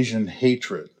this Asian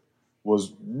hatred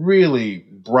was really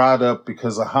brought up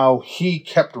because of how he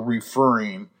kept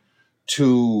referring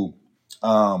to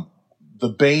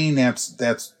the bane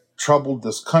that's troubled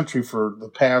this country for the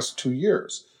past 2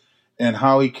 years, and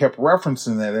how he kept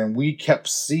referencing that, and we kept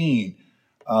seeing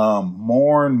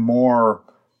more and more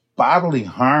bodily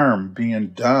harm being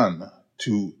done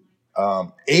to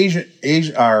our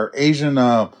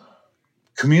Asian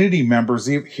community members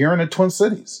here in the Twin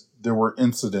Cities. There were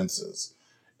incidences,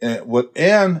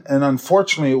 and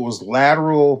unfortunately, it was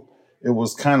lateral. It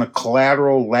was kind of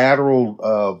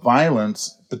lateral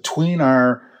violence between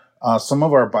some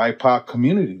of our BIPOC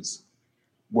communities,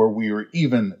 where we were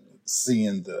even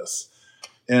seeing this,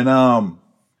 and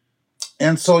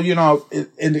so it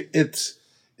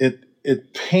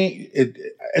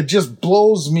just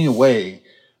blows me away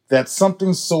that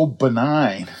something so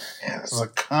benign as a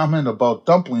comment about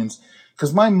dumplings,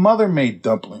 because my mother made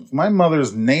dumplings. My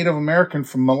mother's Native American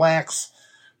from Mille Lacs,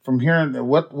 from here.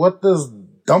 What does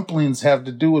dumplings have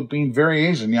to do with being very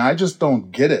Asian? I just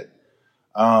don't get it.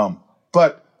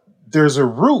 But there's a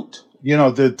root,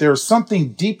 that there's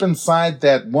something deep inside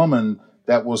that woman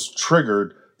that was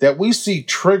triggered, that we see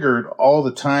triggered all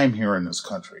the time here in this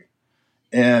country.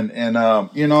 And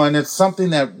it's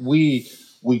something that we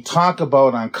talk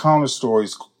about on Counter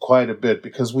Stories quite a bit,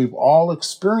 because we've all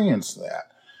experienced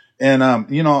that. And,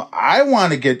 I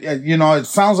want to get, it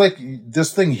sounds like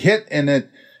this thing hit and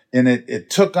it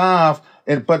took off.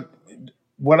 But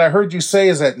what I heard you say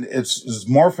is that it's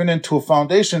morphing into a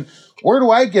foundation. Where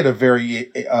do I get a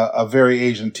very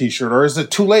Asian t-shirt, or is it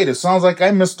too late? It sounds like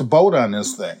I missed the boat on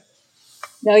this thing.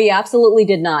 No, you absolutely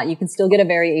did not. You can still get a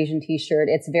Very Asian t-shirt.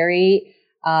 It's very,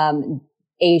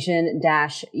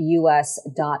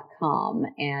 Asian-US.com.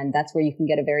 And that's where you can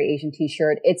get a Very Asian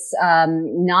t-shirt. It's,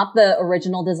 not the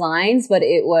original designs, but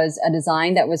it was a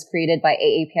design that was created by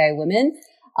AAPI Women.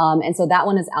 And so that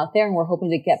one is out there, and we're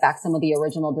hoping to get back some of the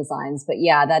original designs. But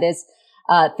yeah, that is,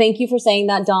 thank you for saying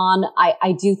that, Dawn.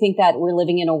 I do think that we're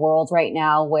living in a world right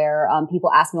now where,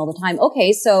 people ask me all the time,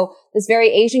 okay, so this Very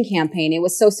Asian campaign, it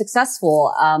was so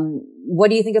successful. What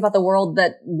do you think about the world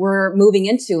that we're moving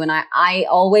into? And I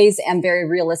always am very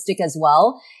realistic as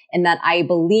well, in that I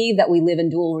believe that we live in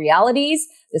dual realities.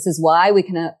 This is why we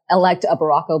can elect a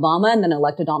Barack Obama and then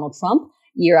elect a Donald Trump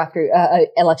year after,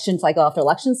 election cycle after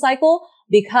election cycle,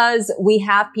 because we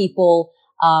have people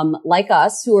like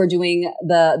us who are doing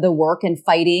the work and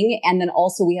fighting. And then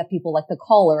also we have people like the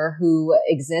caller who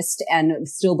exist and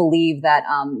still believe that,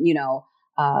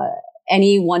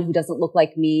 anyone who doesn't look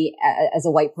like me as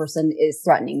a white person is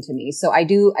threatening to me. So I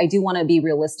do want to be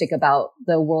realistic about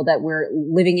the world that we're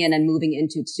living in and moving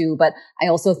into too. But I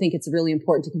also think it's really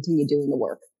important to continue doing the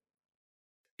work.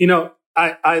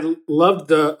 I loved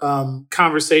the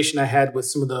conversation I had with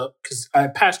because I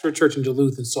pastor a church in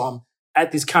Duluth, and so I'm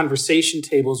at these conversation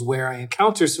tables where I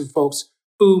encounter some folks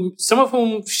some of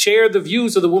whom share the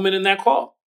views of the woman in that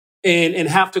call, and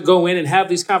have to go in and have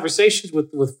these conversations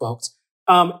with folks.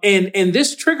 And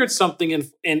this triggered something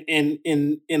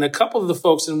in a couple of the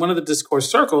folks in one of the discourse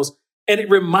circles, and it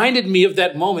reminded me of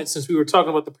that moment, since we were talking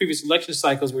about the previous election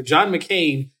cycles, where John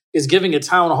McCain is giving a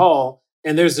town hall,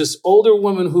 and there's this older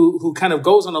woman who kind of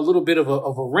goes on a little bit of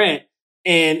a rant,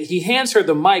 and he hands her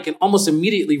the mic and almost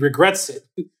immediately regrets it,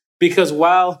 because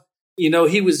while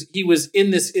he was in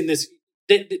this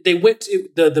they went to,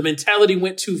 the mentality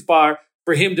went too far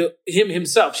for him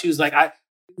himself. She was like,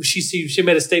 she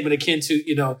made a statement akin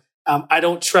to, I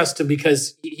don't trust him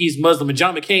because he's Muslim. And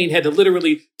John McCain had to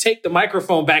literally take the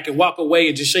microphone back and walk away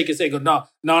and just shake his head and go,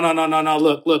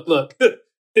 no, look.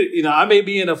 I may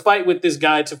be in a fight with this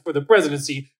guy for the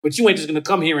presidency, but you ain't just going to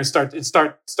come here and start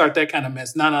that kind of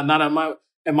mess. No, not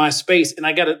in my space. And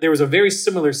there was a very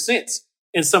similar sense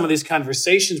in some of these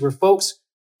conversations where folks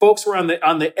were on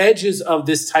the edges of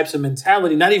this types of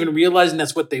mentality, not even realizing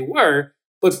that's what they were,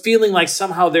 but feeling like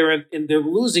somehow they're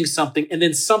losing something. And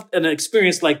then an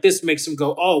experience like this makes them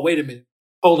go, oh, wait a minute,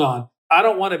 hold on. I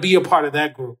don't want to be a part of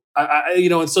that group.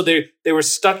 And so they were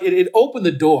stuck. It opened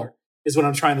the door, is what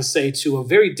I'm trying to say, to a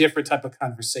very different type of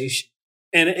conversation.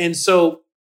 And so,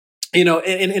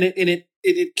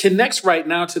 it connects right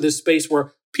now to this space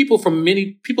where people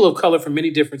of color from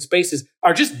many different spaces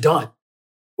are just done.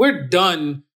 We're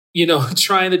done,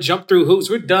 trying to jump through hoops.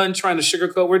 We're done trying to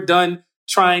sugarcoat. We're done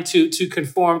trying to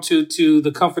conform to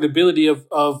the comfortability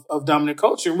of dominant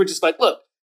culture. And we're just like, look,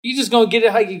 you just gonna get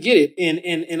it how you get it,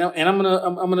 and I'm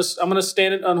gonna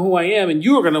stand on who I am, and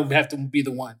you are gonna have to be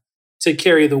the one to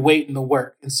carry the weight and the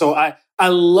work. And so I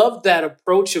love that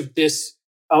approach of this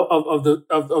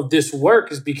of this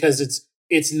work, is because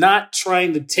it's not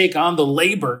trying to take on the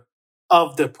labor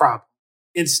of the problem.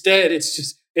 Instead,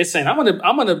 it's saying I'm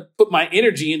gonna put my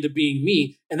energy into being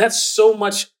me, and that's so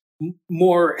much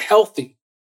more healthy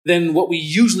than what we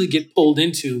usually get pulled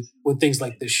into when things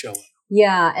like this show up.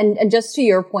 Yeah. And just to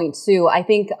your point too, I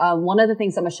think one of the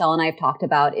things that Michelle and I have talked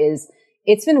about is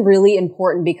it's been really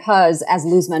important because, as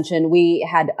Luz mentioned, we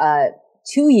had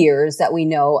 2 years that we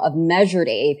know of measured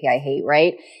AAPI hate,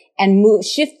 right? And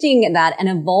shifting that and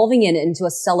evolving it into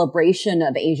a celebration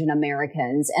of Asian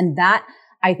Americans. And that,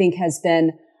 I think, has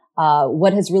been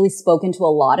what has really spoken to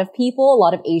a lot of people, a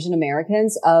lot of Asian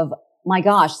Americans of, my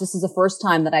gosh, this is the first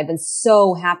time that I've been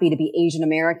so happy to be Asian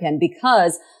American,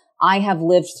 because I have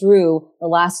lived through the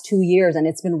last 2 years and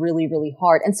it's been really, really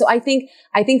hard. And so I think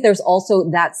there's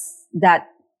also that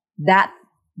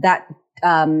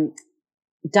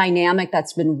dynamic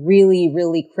that's been really,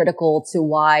 really critical to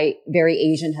why Very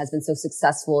Asian has been so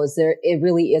successful. It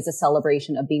really is a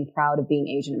celebration of being proud of being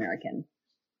Asian American.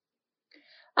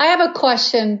 I have a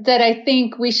question that I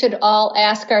think we should all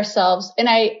ask ourselves, and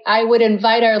I would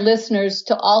invite our listeners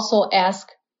to also ask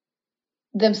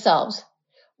themselves.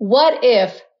 What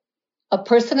if a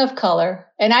person of color,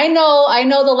 and I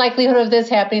know the likelihood of this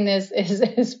happening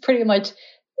is pretty much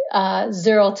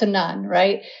 0 to none,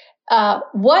 right?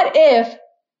 What if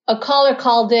a caller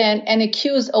called in and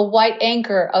accused a white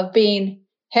anchor of being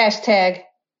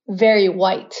 #very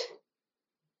white,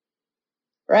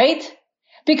 right?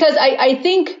 Because I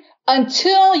think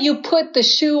until you put the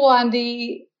shoe on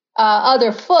the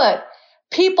other foot,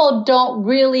 people don't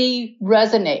really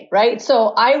resonate, right?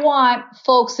 So I want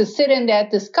folks to sit in that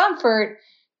discomfort,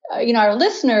 our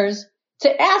listeners,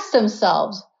 to ask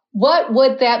themselves, what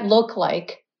would that look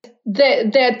like?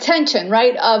 The tension,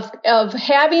 right, of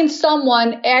having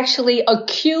someone actually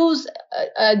accuse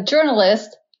a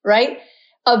journalist, right,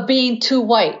 of being too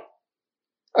white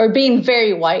or being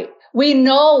very white. We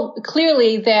know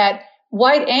clearly that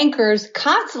white anchors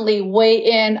constantly weigh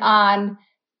in on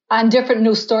different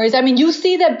news stories. I mean, you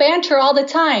see that banter all the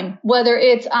time, whether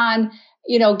it's on,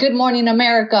 Good Morning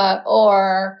America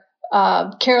or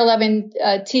KARE 11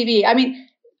 TV. I mean,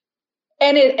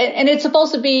 and it's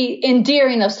supposed to be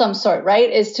endearing of some sort, right?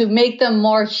 Is to make them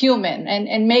more human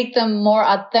and make them more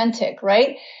authentic,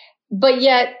 right? But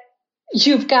yet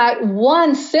you've got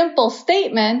one simple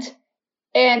statement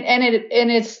and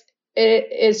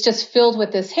it's just filled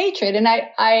with this hatred. And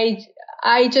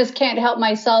I just can't help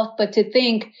myself but to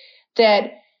think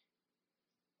that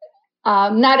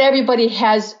not everybody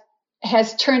has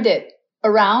turned it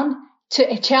around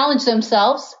to challenge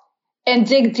themselves and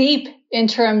dig deep in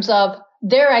terms of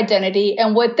their identity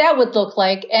and what that would look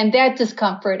like and that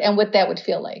discomfort and what that would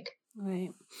feel like.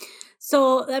 Right.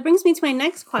 So that brings me to my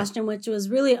next question, which was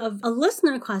really a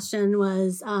listener question,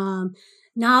 was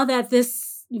now that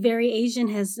this Very Asian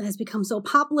has become so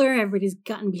popular, everybody's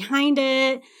gotten behind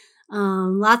it.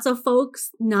 Lots of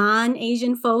folks,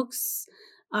 non-Asian folks,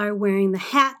 are wearing the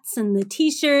hats and the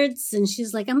T-shirts, and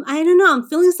she's like, I don't know, I'm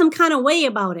feeling some kind of way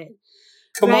about it.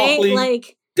 Come on, please.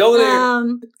 Like, go there.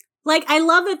 I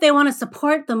love that they want to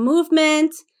support the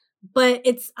movement, but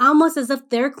it's almost as if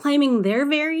they're claiming they're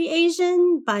very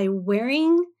Asian by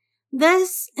wearing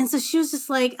this. And so she was just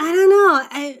like, I don't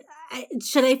know.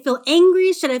 Should I feel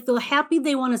angry? Should I feel happy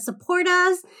they want to support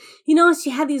us? She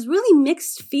had these really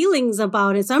mixed feelings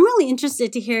about it. So I'm really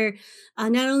interested to hear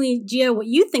not only, Gia, what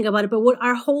you think about it, but what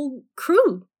our whole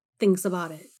crew thinks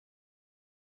about it.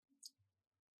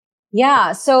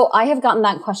 Yeah, so I have gotten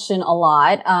that question a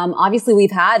lot. Obviously, we've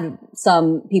had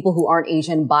some people who aren't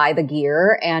Asian buy the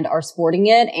gear and are sporting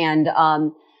it. And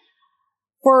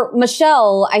for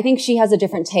Michelle, I think she has a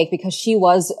different take because she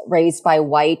was raised by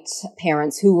white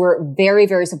parents who were very,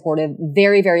 very supportive,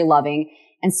 very, very loving.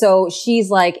 And so she's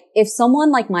like, if someone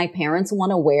like my parents want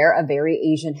to wear a Very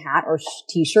Asian hat or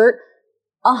T-shirt,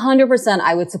 100%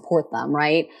 I would support them,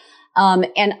 right?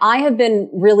 And I have been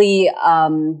really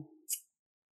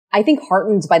I think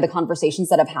heartened by the conversations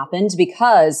that have happened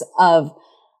because of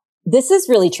this is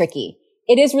really tricky.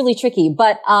 It is really tricky,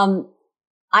 but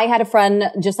I had a friend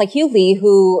just like you, Lee,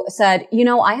 who said,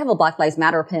 I have a Black Lives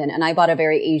Matter pin and I bought a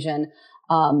Very Asian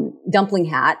dumpling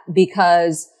hat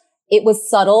because it was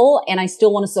subtle and I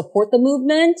still want to support the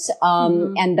movement.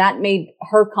 And that made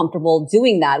her comfortable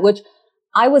doing that, which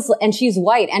and she's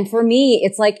white. And for me,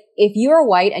 it's like, if you're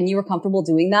white and you were comfortable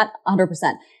doing that, 100%.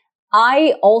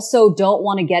 I also don't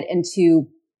want to get into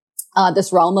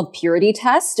this realm of purity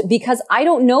test because I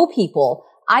don't know people.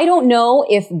 I don't know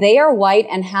if they are white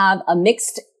and have a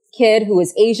mixed kid who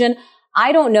is Asian.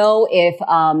 I don't know if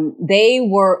they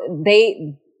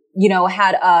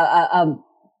had a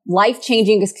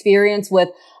life-changing experience with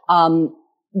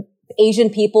Asian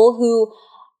people who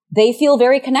they feel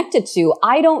very connected to.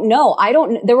 I don't know.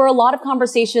 There were a lot of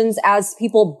conversations as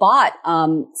people bought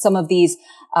some of these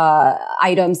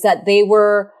items that they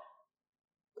were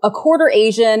a quarter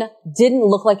Asian, didn't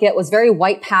look like it, was very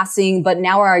white passing, but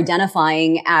now are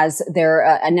identifying as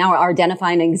now are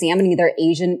identifying and examining their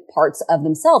Asian parts of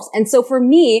themselves. And so for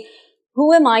me,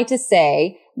 who am I to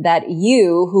say that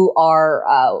you who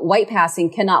are white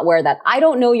passing cannot wear that? I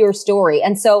don't know your story.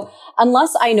 And so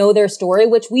unless I know their story,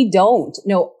 which we don't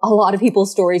know a lot of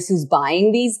people's stories who's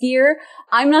buying these gear,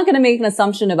 I'm not going to make an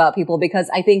assumption about people because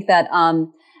I think that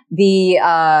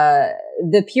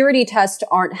the purity tests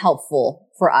aren't helpful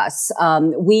for us.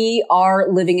 We are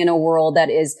living in a world that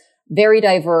is very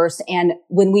diverse. And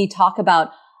when we talk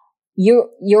about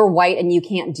you're white and you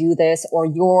can't do this, or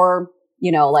you're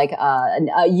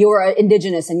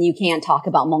indigenous and you can't talk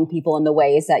about Hmong people in the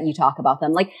ways that you talk about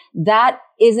them, like that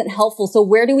isn't helpful. So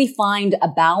where do we find a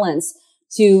balance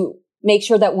to make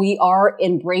sure that we are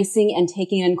embracing and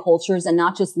taking in cultures and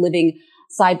not just living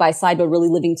side by side, but really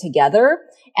living together?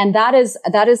 And that is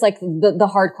like the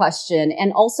hard question.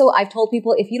 And also I've told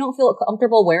people, if you don't feel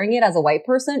comfortable wearing it as a white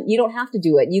person, you don't have to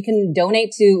do it. You can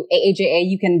donate to AAJA.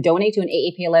 You can donate to an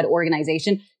AAPI-led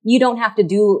organization. You don't have to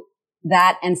do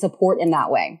that and support in that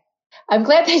way. I'm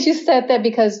glad that you said that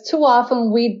because too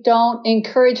often we don't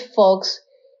encourage folks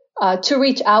to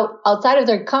reach outside of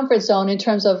their comfort zone in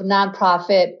terms of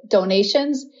nonprofit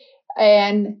donations.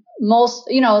 And most,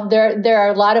 there are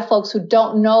a lot of folks who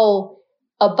don't know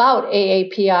about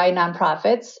AAPI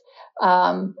nonprofits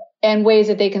and ways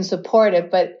that they can support it.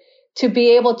 But to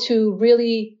be able to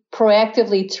really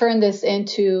proactively turn this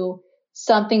into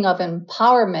something of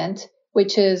empowerment,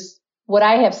 which is what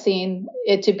I have seen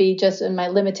it to be just in my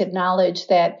limited knowledge,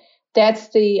 that's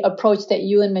the approach that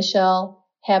you and Michelle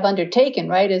have undertaken,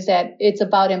 right? Is that it's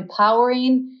about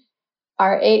empowering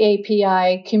our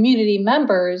AAPI community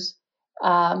members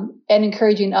and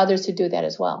encouraging others to do that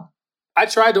as well. I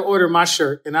tried to order my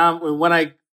shirt, and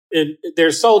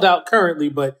they're sold out currently,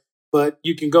 but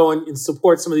you can go and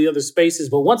support some of the other spaces.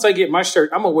 But once I get my shirt,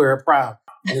 I'm gonna wear it proud.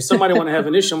 And if somebody want to have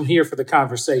an issue, I'm here for the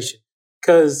conversation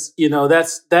because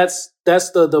that's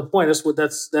the point.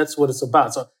 That's what it's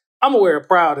about. So I'm gonna wear it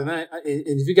proud, and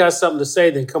if you got something to say,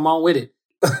 then come on with it.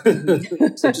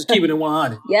 So just keep it in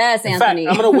 100. Yes, in Anthony.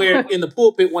 Fact, I'm gonna wear it in the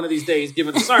pulpit one of these days,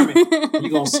 giving a sermon. You're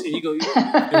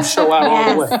gonna show out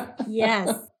all the way.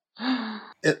 Yes.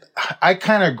 I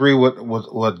kind of agree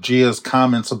with Gia's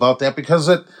comments about that because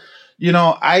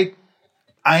I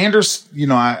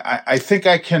understand, I think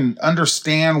I can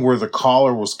understand where the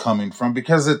caller was coming from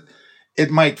because it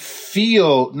might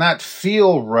not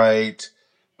feel right,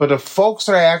 but if folks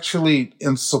are actually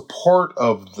in support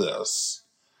of this,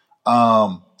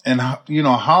 and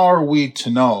how are we to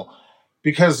know?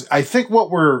 Because I think what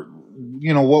we're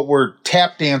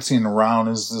tap dancing around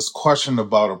is this question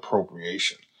about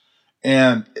appropriation.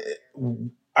 And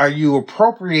are you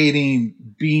appropriating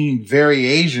being very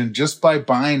Asian just by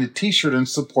buying a T-shirt in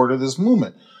support of this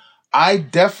movement? I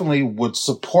definitely would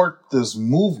support this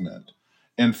movement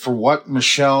and for what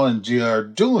Michelle and Gia are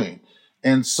doing.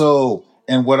 And so,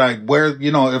 and what I wear,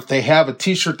 if they have a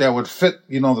T-shirt that would fit,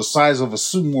 the size of a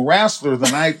sumo wrestler,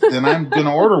 then I'm going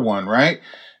to order one, right?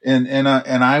 And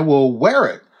I will wear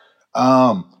it.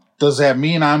 Does that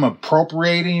mean I'm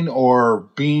appropriating or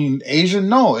being Asian?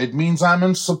 No, it means I'm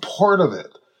in support of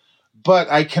it. But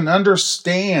I can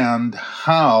understand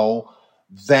how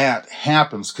that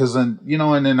happens because, and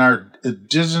in our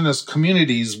indigenous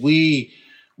communities, we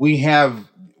have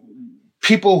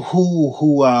people who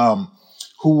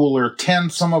will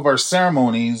attend some of our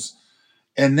ceremonies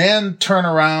and then turn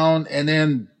around and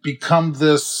then become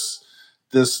this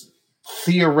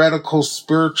theoretical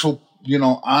spiritual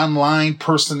online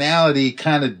personality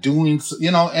kind of doing,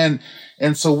 and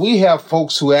so we have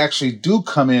folks who actually do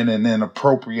come in and then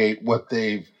appropriate what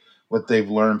they've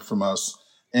learned from us,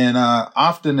 and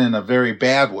often in a very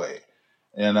bad way.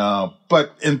 And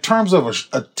but in terms of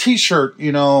a T-shirt,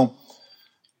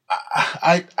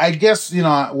 I guess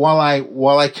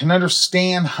while I can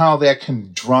understand how that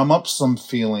can drum up some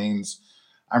feelings,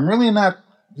 I'm really not.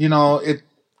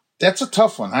 That's a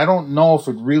tough one. I don't know if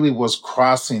it really was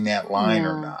crossing that line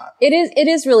or not. It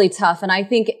is really tough. And I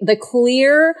think the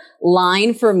clear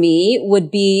line for me would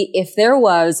be if there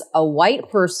was a white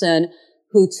person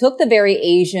who took the very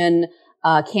Asian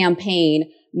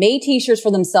campaign, made t-shirts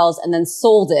for themselves and then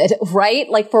sold it, right?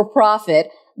 Like for profit.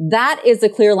 That is a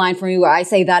clear line for me where I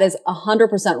say that is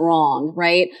 100% wrong,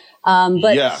 right?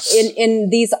 But yes. in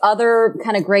these other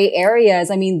kind of gray areas,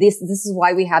 I mean, this is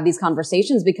why we have these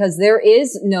conversations, because there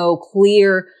is no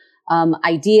clear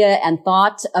idea and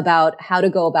thought about how to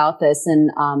go about this. And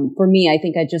for me, I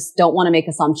think I just don't want to make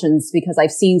assumptions, because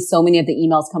I've seen so many of the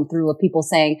emails come through of people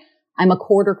saying, I'm a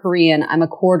quarter Korean, I'm a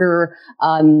quarter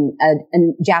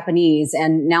Japanese,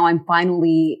 and now I'm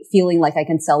finally feeling like I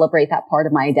can celebrate that part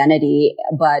of my identity,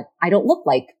 but I don't look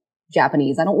like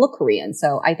Japanese, I don't look Korean.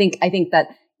 So I think that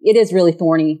it is really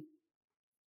thorny.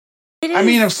 I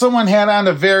mean, if someone had on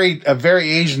a very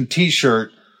Asian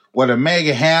t-shirt with a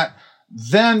MAGA hat,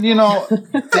 then, you know,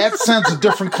 that sends a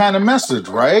different kind of message,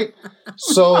 right?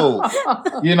 So,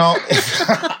 you know,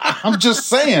 I'm just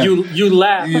saying. You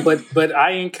laugh, but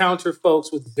I encounter folks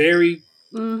with very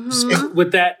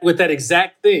with that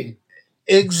exact thing.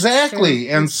 Exactly.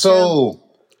 Sure. And so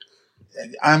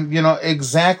I'm, you know,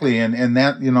 exactly. And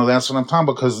that, you know, that's what I'm talking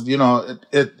about, because, you know,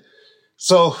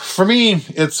 so for me,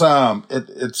 it's,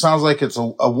 it sounds like it's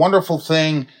a wonderful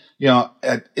thing. You know,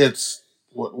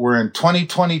 we're in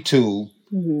 2022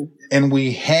 and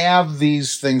we have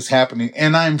these things happening.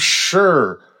 And I'm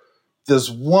sure this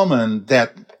woman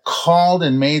that called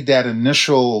and left that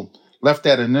initial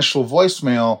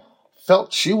voicemail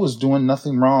felt she was doing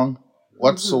nothing wrong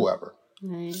whatsoever.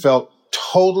 Right. Felt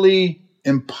totally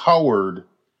empowered,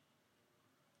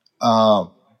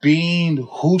 being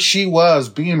who she was,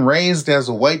 being raised as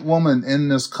a white woman in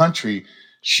this country.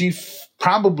 She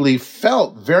probably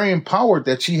felt very empowered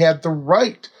that she had the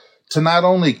right to not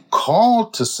only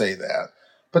call to say that,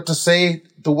 but to say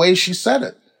the way she said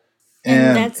it.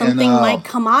 And that something might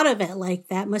come out of it like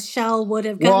that. Michelle would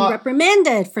have gotten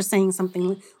reprimanded for saying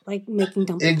something like making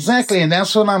dumplings. Exactly. And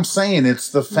that's what I'm saying.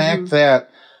 It's the fact that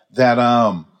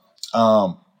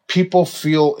people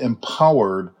feel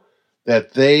empowered,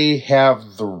 that they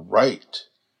have the right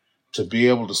to be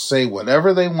able to say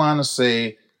whatever they want to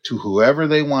say to whoever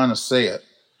they want to say it.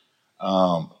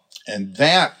 And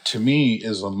that, to me,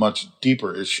 is a much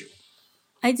deeper issue.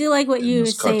 I do like what you were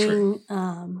saying,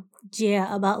 Gia,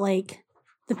 about like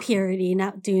the purity,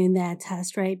 not doing that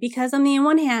test, right? Because on the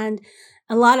one hand,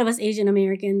 a lot of us Asian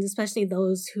Americans, especially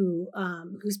those who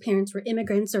whose parents were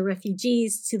immigrants or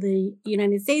refugees to the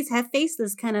United States, have faced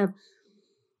this kind of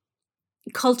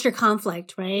culture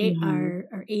conflict, right?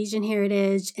 Our Asian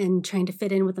heritage and trying to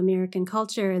fit in with American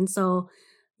culture. And so,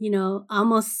 you know,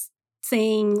 almost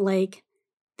saying like,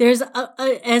 there's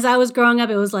as I was growing up,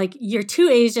 it was like, you're too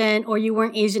Asian or you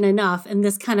weren't Asian enough. And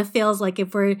this kind of feels like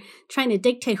if we're trying to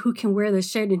dictate who can wear the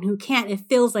shirt and who can't, it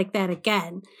feels like that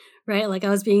again, right? Like I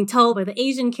was being told by the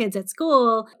Asian kids at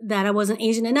school that I wasn't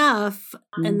Asian enough.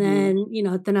 And then, you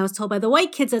know, then I was told by the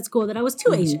white kids at school that I was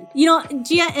too Asian. You know,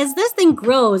 Gia, as this thing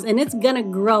grows, and it's going to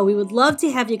grow, we would love to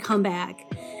have you come back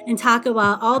and talk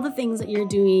about all the things that you're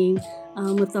doing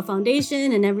with the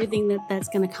foundation and everything that's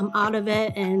going to come out of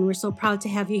it. And we're so proud to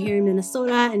have you here in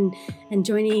Minnesota and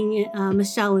joining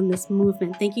Michelle in this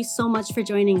movement. Thank you so much for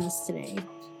joining us today.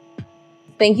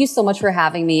 Thank you so much for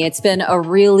having me. It's been a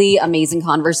really amazing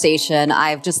conversation.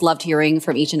 I've just loved hearing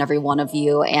from each and every one of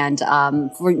you, and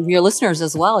for your listeners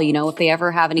as well. You know, if they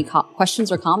ever have any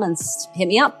questions or comments, hit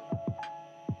me up.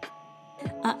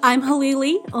 I'm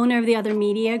Halili, owner of the Other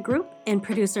Media Group and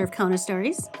producer of Counter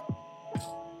Stories.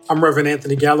 I'm Reverend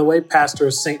Anthony Galloway, pastor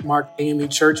of St. Mark AME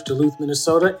Church, Duluth,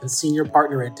 Minnesota, and senior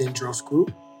partner at Dendros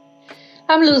Group.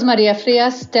 I'm Luz Maria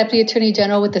Frias, Deputy Attorney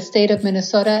General with the state of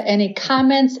Minnesota. Any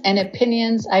comments and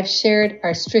opinions I've shared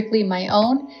are strictly my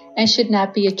own and should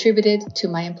not be attributed to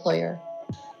my employer.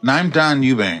 And I'm Don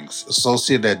Eubanks,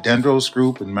 associate at Dendros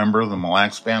Group and member of the Mille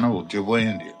Lacs Band of Ojibwe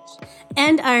Indians.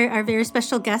 And our very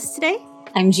special guest today.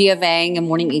 I'm Gia Vang, a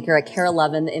morning anchor at KARE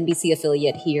 11, the NBC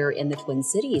affiliate here in the Twin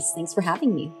Cities. Thanks for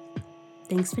having me.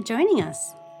 Thanks for joining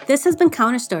us. This has been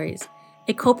Counter Stories,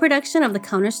 a co-production of the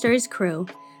Counter Stories crew,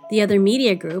 the Other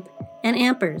Media Group, and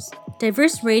Ampers,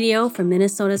 diverse radio for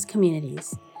Minnesota's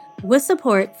communities, with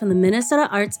support from the Minnesota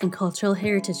Arts and Cultural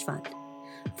Heritage Fund.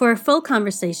 For a full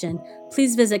conversation,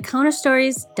 please visit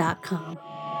counterstories.com.